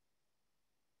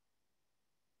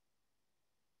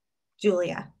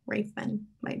 Julia Raifman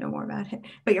might know more about it,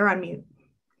 but you're on mute.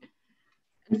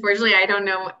 Unfortunately, I don't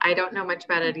know much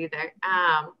about it either.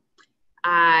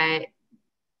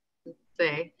 Let's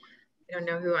see. I don't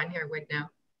know who on here would know.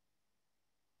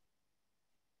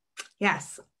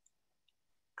 Yes,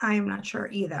 I am not sure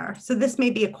either. So this may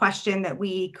be a question that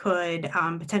we could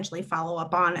potentially follow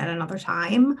up on at another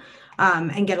time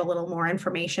and get a little more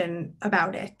information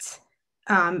about it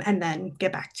and then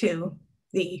get back to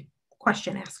the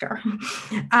question asker.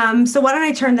 So why don't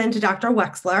I turn then to Dr.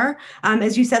 Wexler.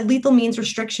 As you said, lethal means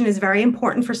restriction is very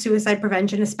important for suicide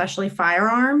prevention, especially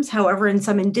firearms. However, in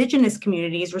some indigenous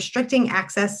communities, restricting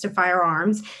access to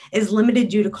firearms is limited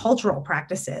due to cultural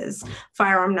practices,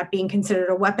 firearm not being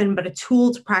considered a weapon, but a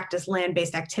tool to practice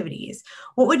land-based activities.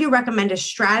 What would you recommend as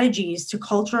strategies to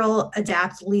cultural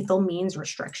adapt lethal means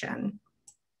restriction?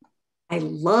 I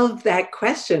love that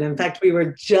question. In fact, we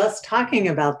were just talking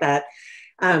about that.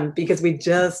 Because we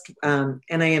just,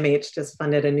 NIMH just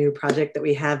funded a new project that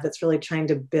we have that's really trying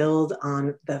to build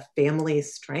on the family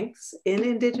strengths in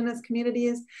Indigenous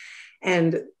communities.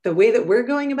 And the way that we're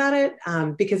going about it,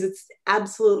 because it's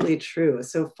absolutely true.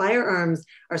 So firearms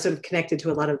are sort of connected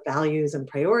to a lot of values and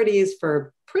priorities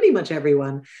for pretty much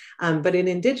everyone. But in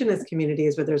Indigenous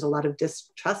communities where there's a lot of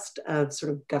distrust of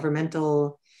sort of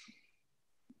governmental,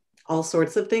 all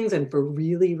sorts of things, and for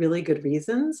really, really good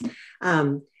reasons,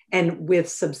 and with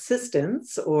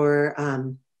subsistence or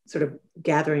sort of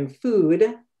gathering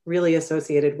food really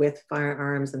associated with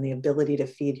firearms and the ability to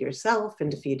feed yourself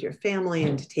and to feed your family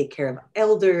and to take care of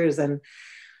elders and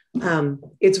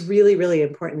it's really, really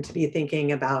important to be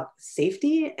thinking about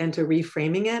safety and to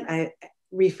reframing it.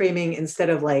 Reframing instead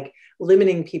of like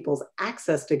limiting people's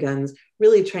access to guns,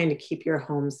 really trying to keep your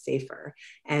home safer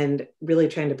and really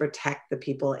trying to protect the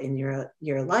people in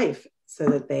your life so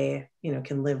that they, you know,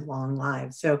 can live long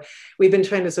lives. So we've been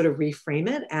trying to sort of reframe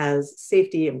it as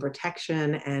safety and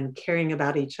protection and caring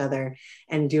about each other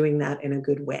and doing that in a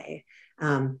good way.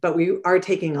 But we are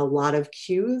taking a lot of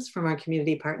cues from our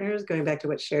community partners, going back to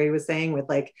what Sherry was saying with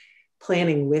like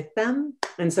planning with them.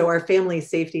 And so our family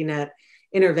safety net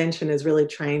intervention is really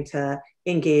trying to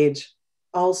engage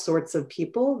all sorts of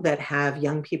people that have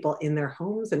young people in their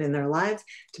homes and in their lives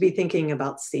to be thinking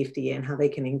about safety and how they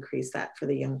can increase that for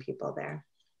the young people there.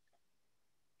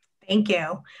 Thank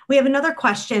you. We have another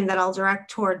question that I'll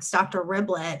direct towards Dr.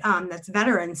 Riblett that's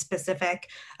veteran specific.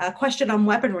 A question on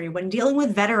weaponry. When dealing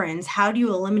with veterans, how do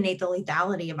you eliminate the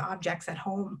lethality of objects at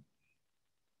home?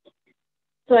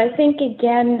 So I think,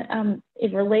 again,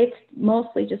 it relates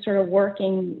mostly to sort of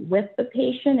working with the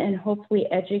patient and hopefully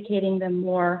educating them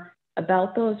more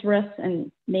about those risks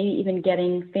and maybe even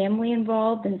getting family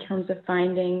involved in terms of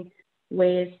finding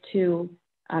ways to,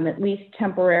 at least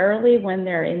temporarily, when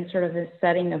they're in sort of a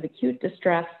setting of acute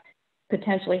distress,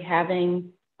 potentially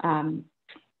having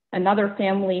another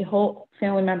family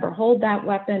member hold that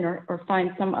weapon or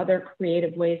find some other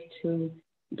creative ways to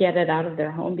get it out of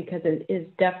their home, because it is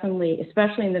definitely,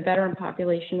 especially in the veteran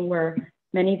population where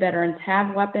many veterans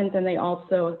have weapons and they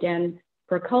also, again,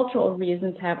 for cultural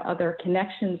reasons, have other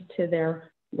connections to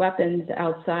their weapons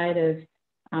outside of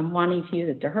wanting to use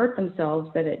it to hurt themselves,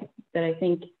 that I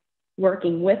think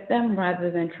working with them rather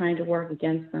than trying to work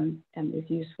against them is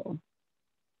useful.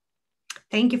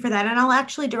 Thank you for that. And I'll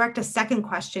actually direct a second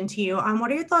question to you. What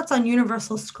are your thoughts on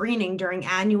universal screening during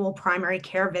annual primary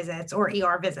care visits or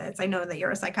ER visits? I know that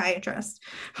you're a psychiatrist.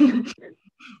 So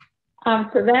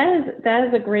that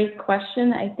is a great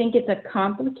question. I think it's a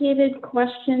complicated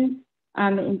question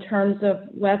in terms of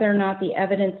whether or not the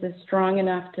evidence is strong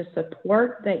enough to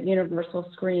support that universal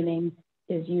screening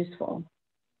is useful.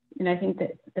 And I think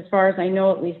that, as far as I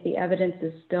know, at least the evidence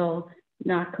is still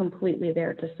not completely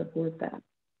there to support that.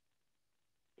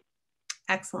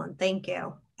 Excellent, thank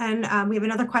you. And we have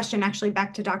another question actually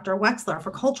back to Dr. Wexler.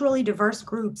 For culturally diverse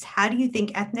groups, how do you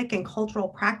think ethnic and cultural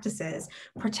practices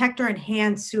protect or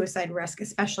enhance suicide risk,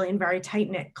 especially in very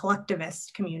tight-knit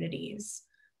collectivist communities?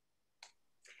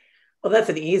 Well, that's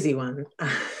an easy one.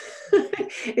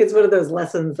 It's one of those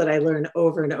lessons that I learn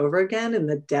over and over again in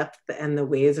the depth and the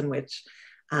ways in which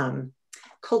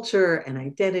culture and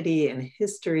identity and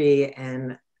history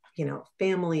and, you know,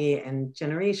 family and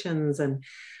generations and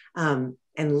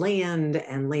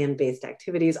land-based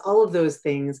activities, all of those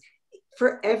things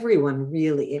for everyone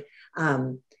really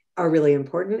are really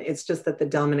important. It's just that the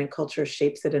dominant culture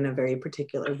shapes it in a very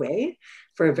particular way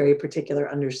for a very particular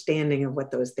understanding of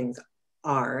what those things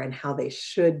are and how they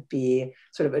should be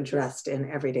sort of addressed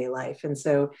in everyday life. And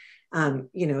so,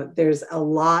 you know, there's a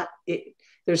lot,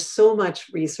 there's so much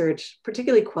research,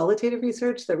 particularly qualitative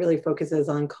research, that really focuses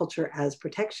on culture as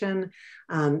protection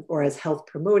or as health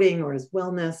promoting or as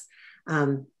wellness.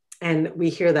 And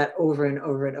we hear that over and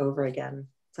over and over again.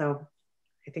 So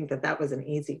I think that was an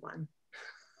easy one.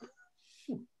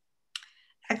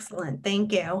 Excellent,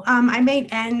 thank you. I may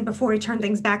end before we turn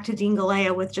things back to Dean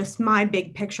Galea with just my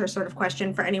big picture sort of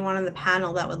question for anyone on the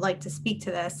panel that would like to speak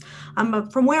to this.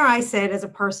 But from where I sit as a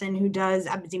person who does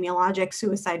epidemiologic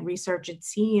suicide research, it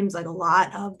seems like a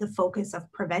lot of the focus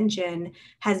of prevention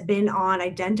has been on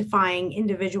identifying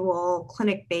individual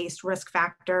clinic-based risk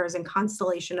factors and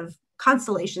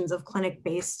constellations of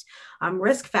clinic-based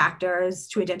risk factors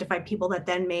to identify people that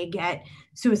then may get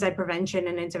suicide prevention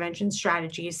and intervention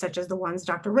strategies, such as the ones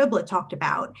Dr. Riblett talked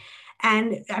about.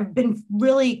 And I've been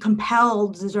really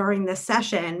compelled during this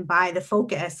session by the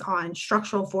focus on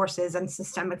structural forces and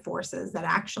systemic forces that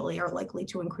actually are likely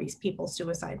to increase people's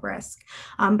suicide risk.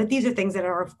 But these are things that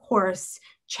are, of course,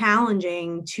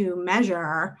 challenging to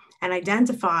measure and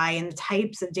identify in the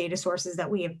types of data sources that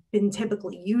we have been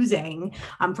typically using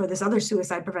for this other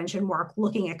suicide prevention work,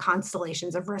 looking at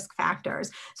constellations of risk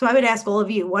factors. So I would ask all of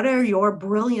you, what are your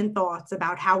brilliant thoughts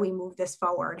about how we move this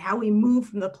forward, how we move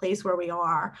from the place where we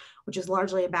are, which is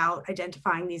largely about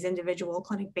identifying these individual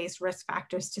clinic-based risk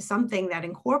factors, to something that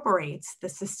incorporates the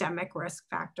systemic risk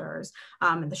factors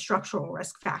and the structural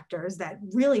risk factors that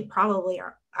really probably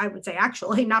are, I would say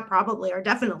actually, not probably, are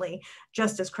definitely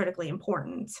just as critically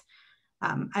important.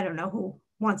 I don't know who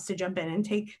wants to jump in and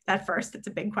take that first. It's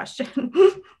a big question.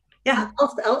 Yeah.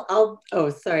 Oh,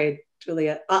 sorry,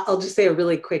 Julia. I'll just say a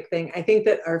really quick thing. I think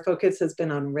that our focus has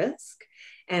been on risk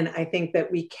And I think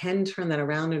that we can turn that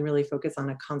around and really focus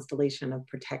on a constellation of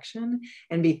protection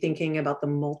and be thinking about the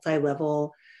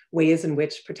multi-level ways in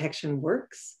which protection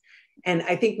works. And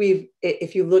I think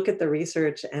if you look at the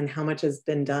research and how much has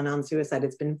been done on suicide,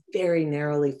 it's been very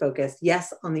narrowly focused,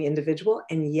 yes, on the individual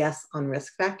and yes, on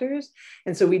risk factors.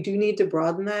 And so we do need to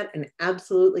broaden that and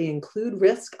absolutely include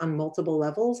risk on multiple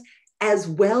levels, as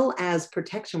well as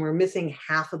protection. We're missing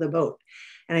half of the boat.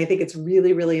 And I think it's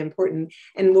really, really important.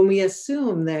 And when we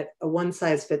assume that a one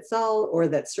size fits all, or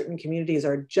that certain communities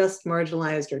are just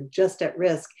marginalized or just at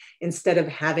risk, instead of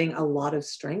having a lot of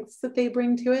strengths that they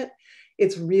bring to it,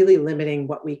 it's really limiting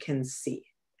what we can see.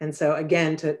 And so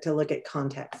again, to look at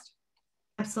context.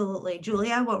 Absolutely.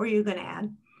 Julia, what were you going to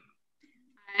add?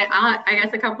 I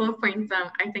guess a couple of points.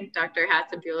 I think Dr.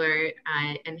 Hatzenbuehler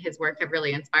and his work have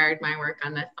really inspired my work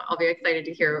on this. I'll be excited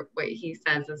to hear what he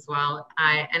says as well.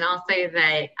 And I'll say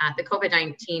that the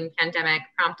COVID-19 pandemic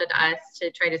prompted us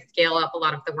to try to scale up a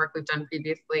lot of the work we've done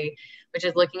previously, which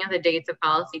is looking at the dates of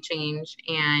policy change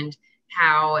and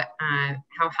how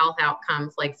health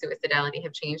outcomes like suicidality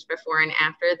have changed before and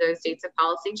after those dates of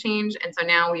policy change. And so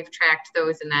now we've tracked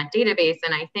those in that database.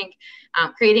 And I think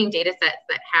creating data sets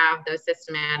that have those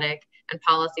systematic and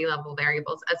policy level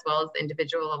variables as well as the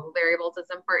individual level variables is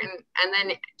important. And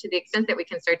then to the extent that we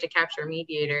can start to capture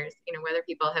mediators, whether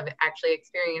people have actually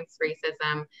experienced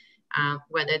racism,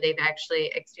 whether they've actually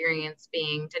experienced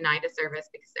being denied a service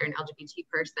because they're an LGBT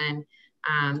person,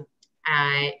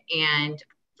 and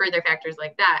further factors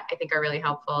like that, I think are really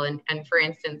helpful. And for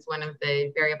instance, one of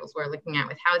the variables we're looking at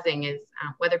with housing is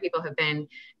whether people have been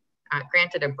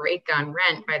granted a break on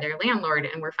rent by their landlord.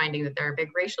 And we're finding that there are big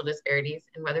racial disparities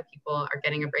in whether people are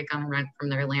getting a break on rent from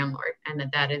their landlord, and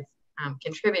that is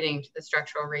contributing to the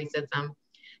structural racism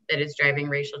that is driving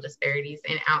racial disparities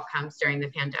in outcomes during the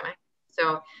pandemic.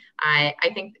 So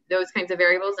I think those kinds of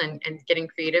variables and getting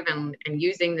creative and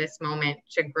using this moment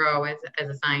to grow as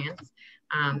a science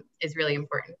is really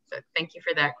important. So thank you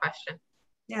for that question.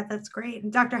 Yeah, that's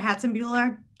great. Dr.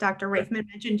 Hatzenbuehler, Dr. Raifman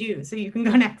mentioned you, so you can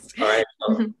go next. All right,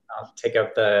 I'll take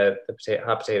up the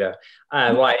hot potato.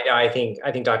 Well, I think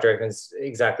Dr. Raifman's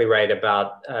exactly right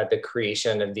about the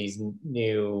creation of these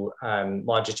new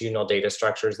longitudinal data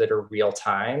structures that are real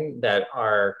time, that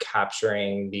are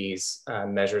capturing these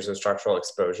measures of structural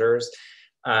exposures.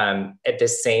 At the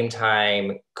same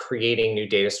time, creating new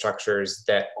data structures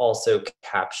that also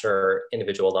capture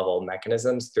individual level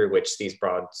mechanisms through which these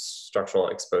broad structural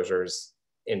exposures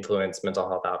influence mental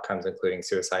health outcomes, including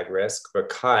suicide risk,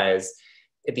 because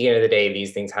at the end of the day,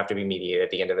 these things have to be mediated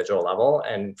at the individual level.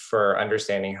 And for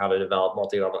understanding how to develop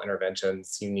multi-level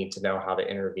interventions, you need to know how to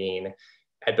intervene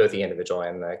at both the individual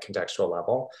and the contextual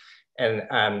level. And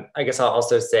I guess I'll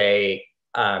also say,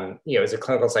 as a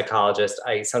clinical psychologist,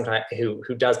 I sometimes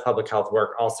who does public health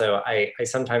work, also I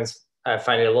sometimes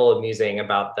find it a little amusing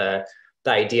about the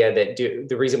idea that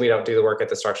the reason we don't do the work at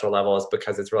the structural level is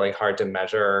because it's really hard to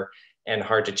measure and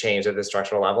hard to change at the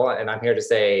structural level. And I'm here to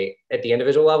say, at the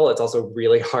individual level, it's also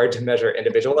really hard to measure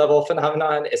individual level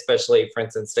phenomenon, especially, for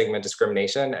instance, stigma and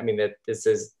discrimination. I mean, that this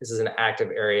is an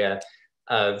active area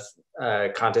of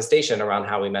contestation around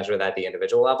how we measure that at the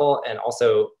individual level. And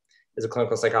also, as a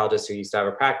clinical psychologist who used to have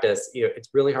a practice, it's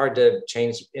really hard to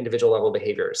change individual level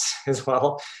behaviors as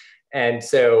well. And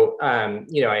so,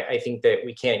 I think that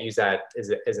we can't use that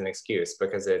as an excuse,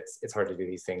 because it's hard to do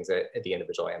these things at the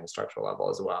individual and the structural level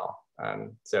as well.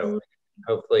 So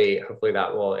hopefully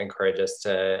that will encourage us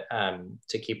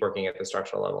to keep working at the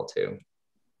structural level too.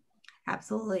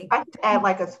 Absolutely. I could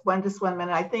add just 1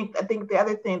 minute. I think the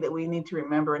other thing that we need to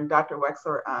remember, and Dr.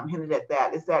 Wexler hinted at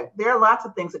that, is that there are lots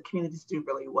of things that communities do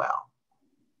really well.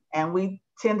 And we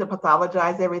tend to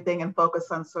pathologize everything and focus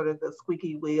on sort of the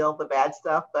squeaky wheel, the bad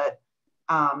stuff. But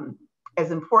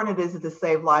as important it is to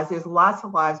save lives, there's lots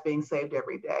of lives being saved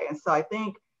every day. And so I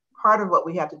think part of what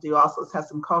we have to do also is have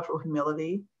some cultural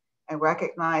humility and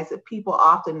recognize that people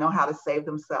often know how to save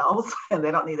themselves and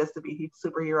they don't need us to be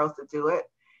superheroes to do it.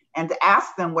 And to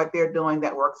ask them what they're doing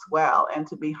that works well, and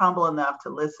to be humble enough to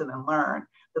listen and learn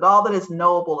that all that is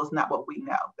knowable is not what we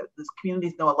know, that these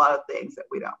communities know a lot of things that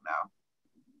we don't know.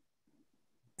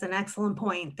 That's an excellent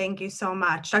point. Thank you so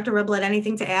much. Dr. Riblett,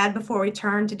 anything to add before we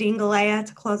turn to Dean Galea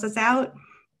to close us out?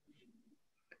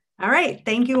 All right,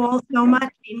 thank you all so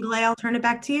much. Dean Galea, I'll turn it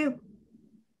back to you.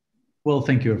 Well,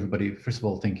 thank you, everybody. First of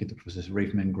all, thank you to Professors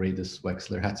Raifman, Gradis,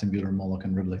 Wexler, Hatzenbuehler, Moloch,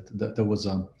 and Riblett. That was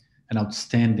an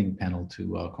outstanding panel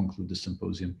to conclude the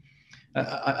symposium.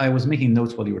 I was making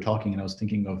notes while you were talking, and I was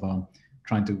thinking of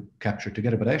trying to capture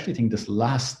together, but I actually think this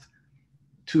last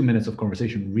 2 minutes of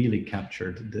conversation really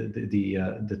captured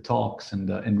the talks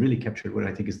and really captured what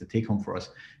I think is the take home for us.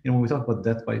 When we talk about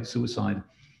death by suicide,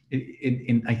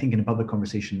 I think in a public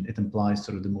conversation, it implies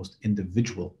sort of the most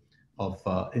individual of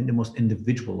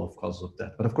causes of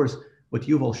death. But of course, what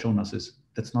you've all shown us is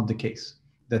that's not the case.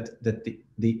 That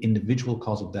the individual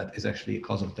cause of death is actually a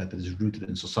cause of death that is rooted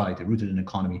in society, rooted in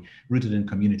economy, rooted in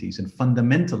communities, and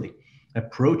fundamentally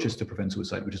approaches to prevent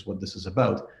suicide, which is what this is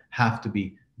about, have to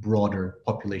be broader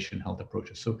population health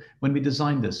approaches. So when we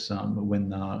designed this, when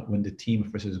the team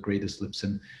of Professors Gradis,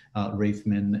 Lipson,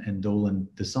 Raifman, and Dolan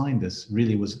designed this,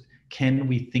 really was, can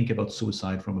we think about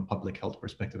suicide from a public health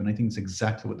perspective? And I think it's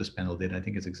exactly what this panel did. I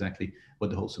think it's exactly what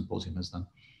the whole symposium has done.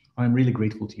 I'm really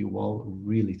grateful to you all.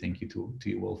 Really thank you to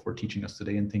you all for teaching us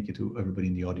today, and thank you to everybody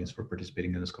in the audience for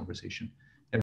participating in this conversation.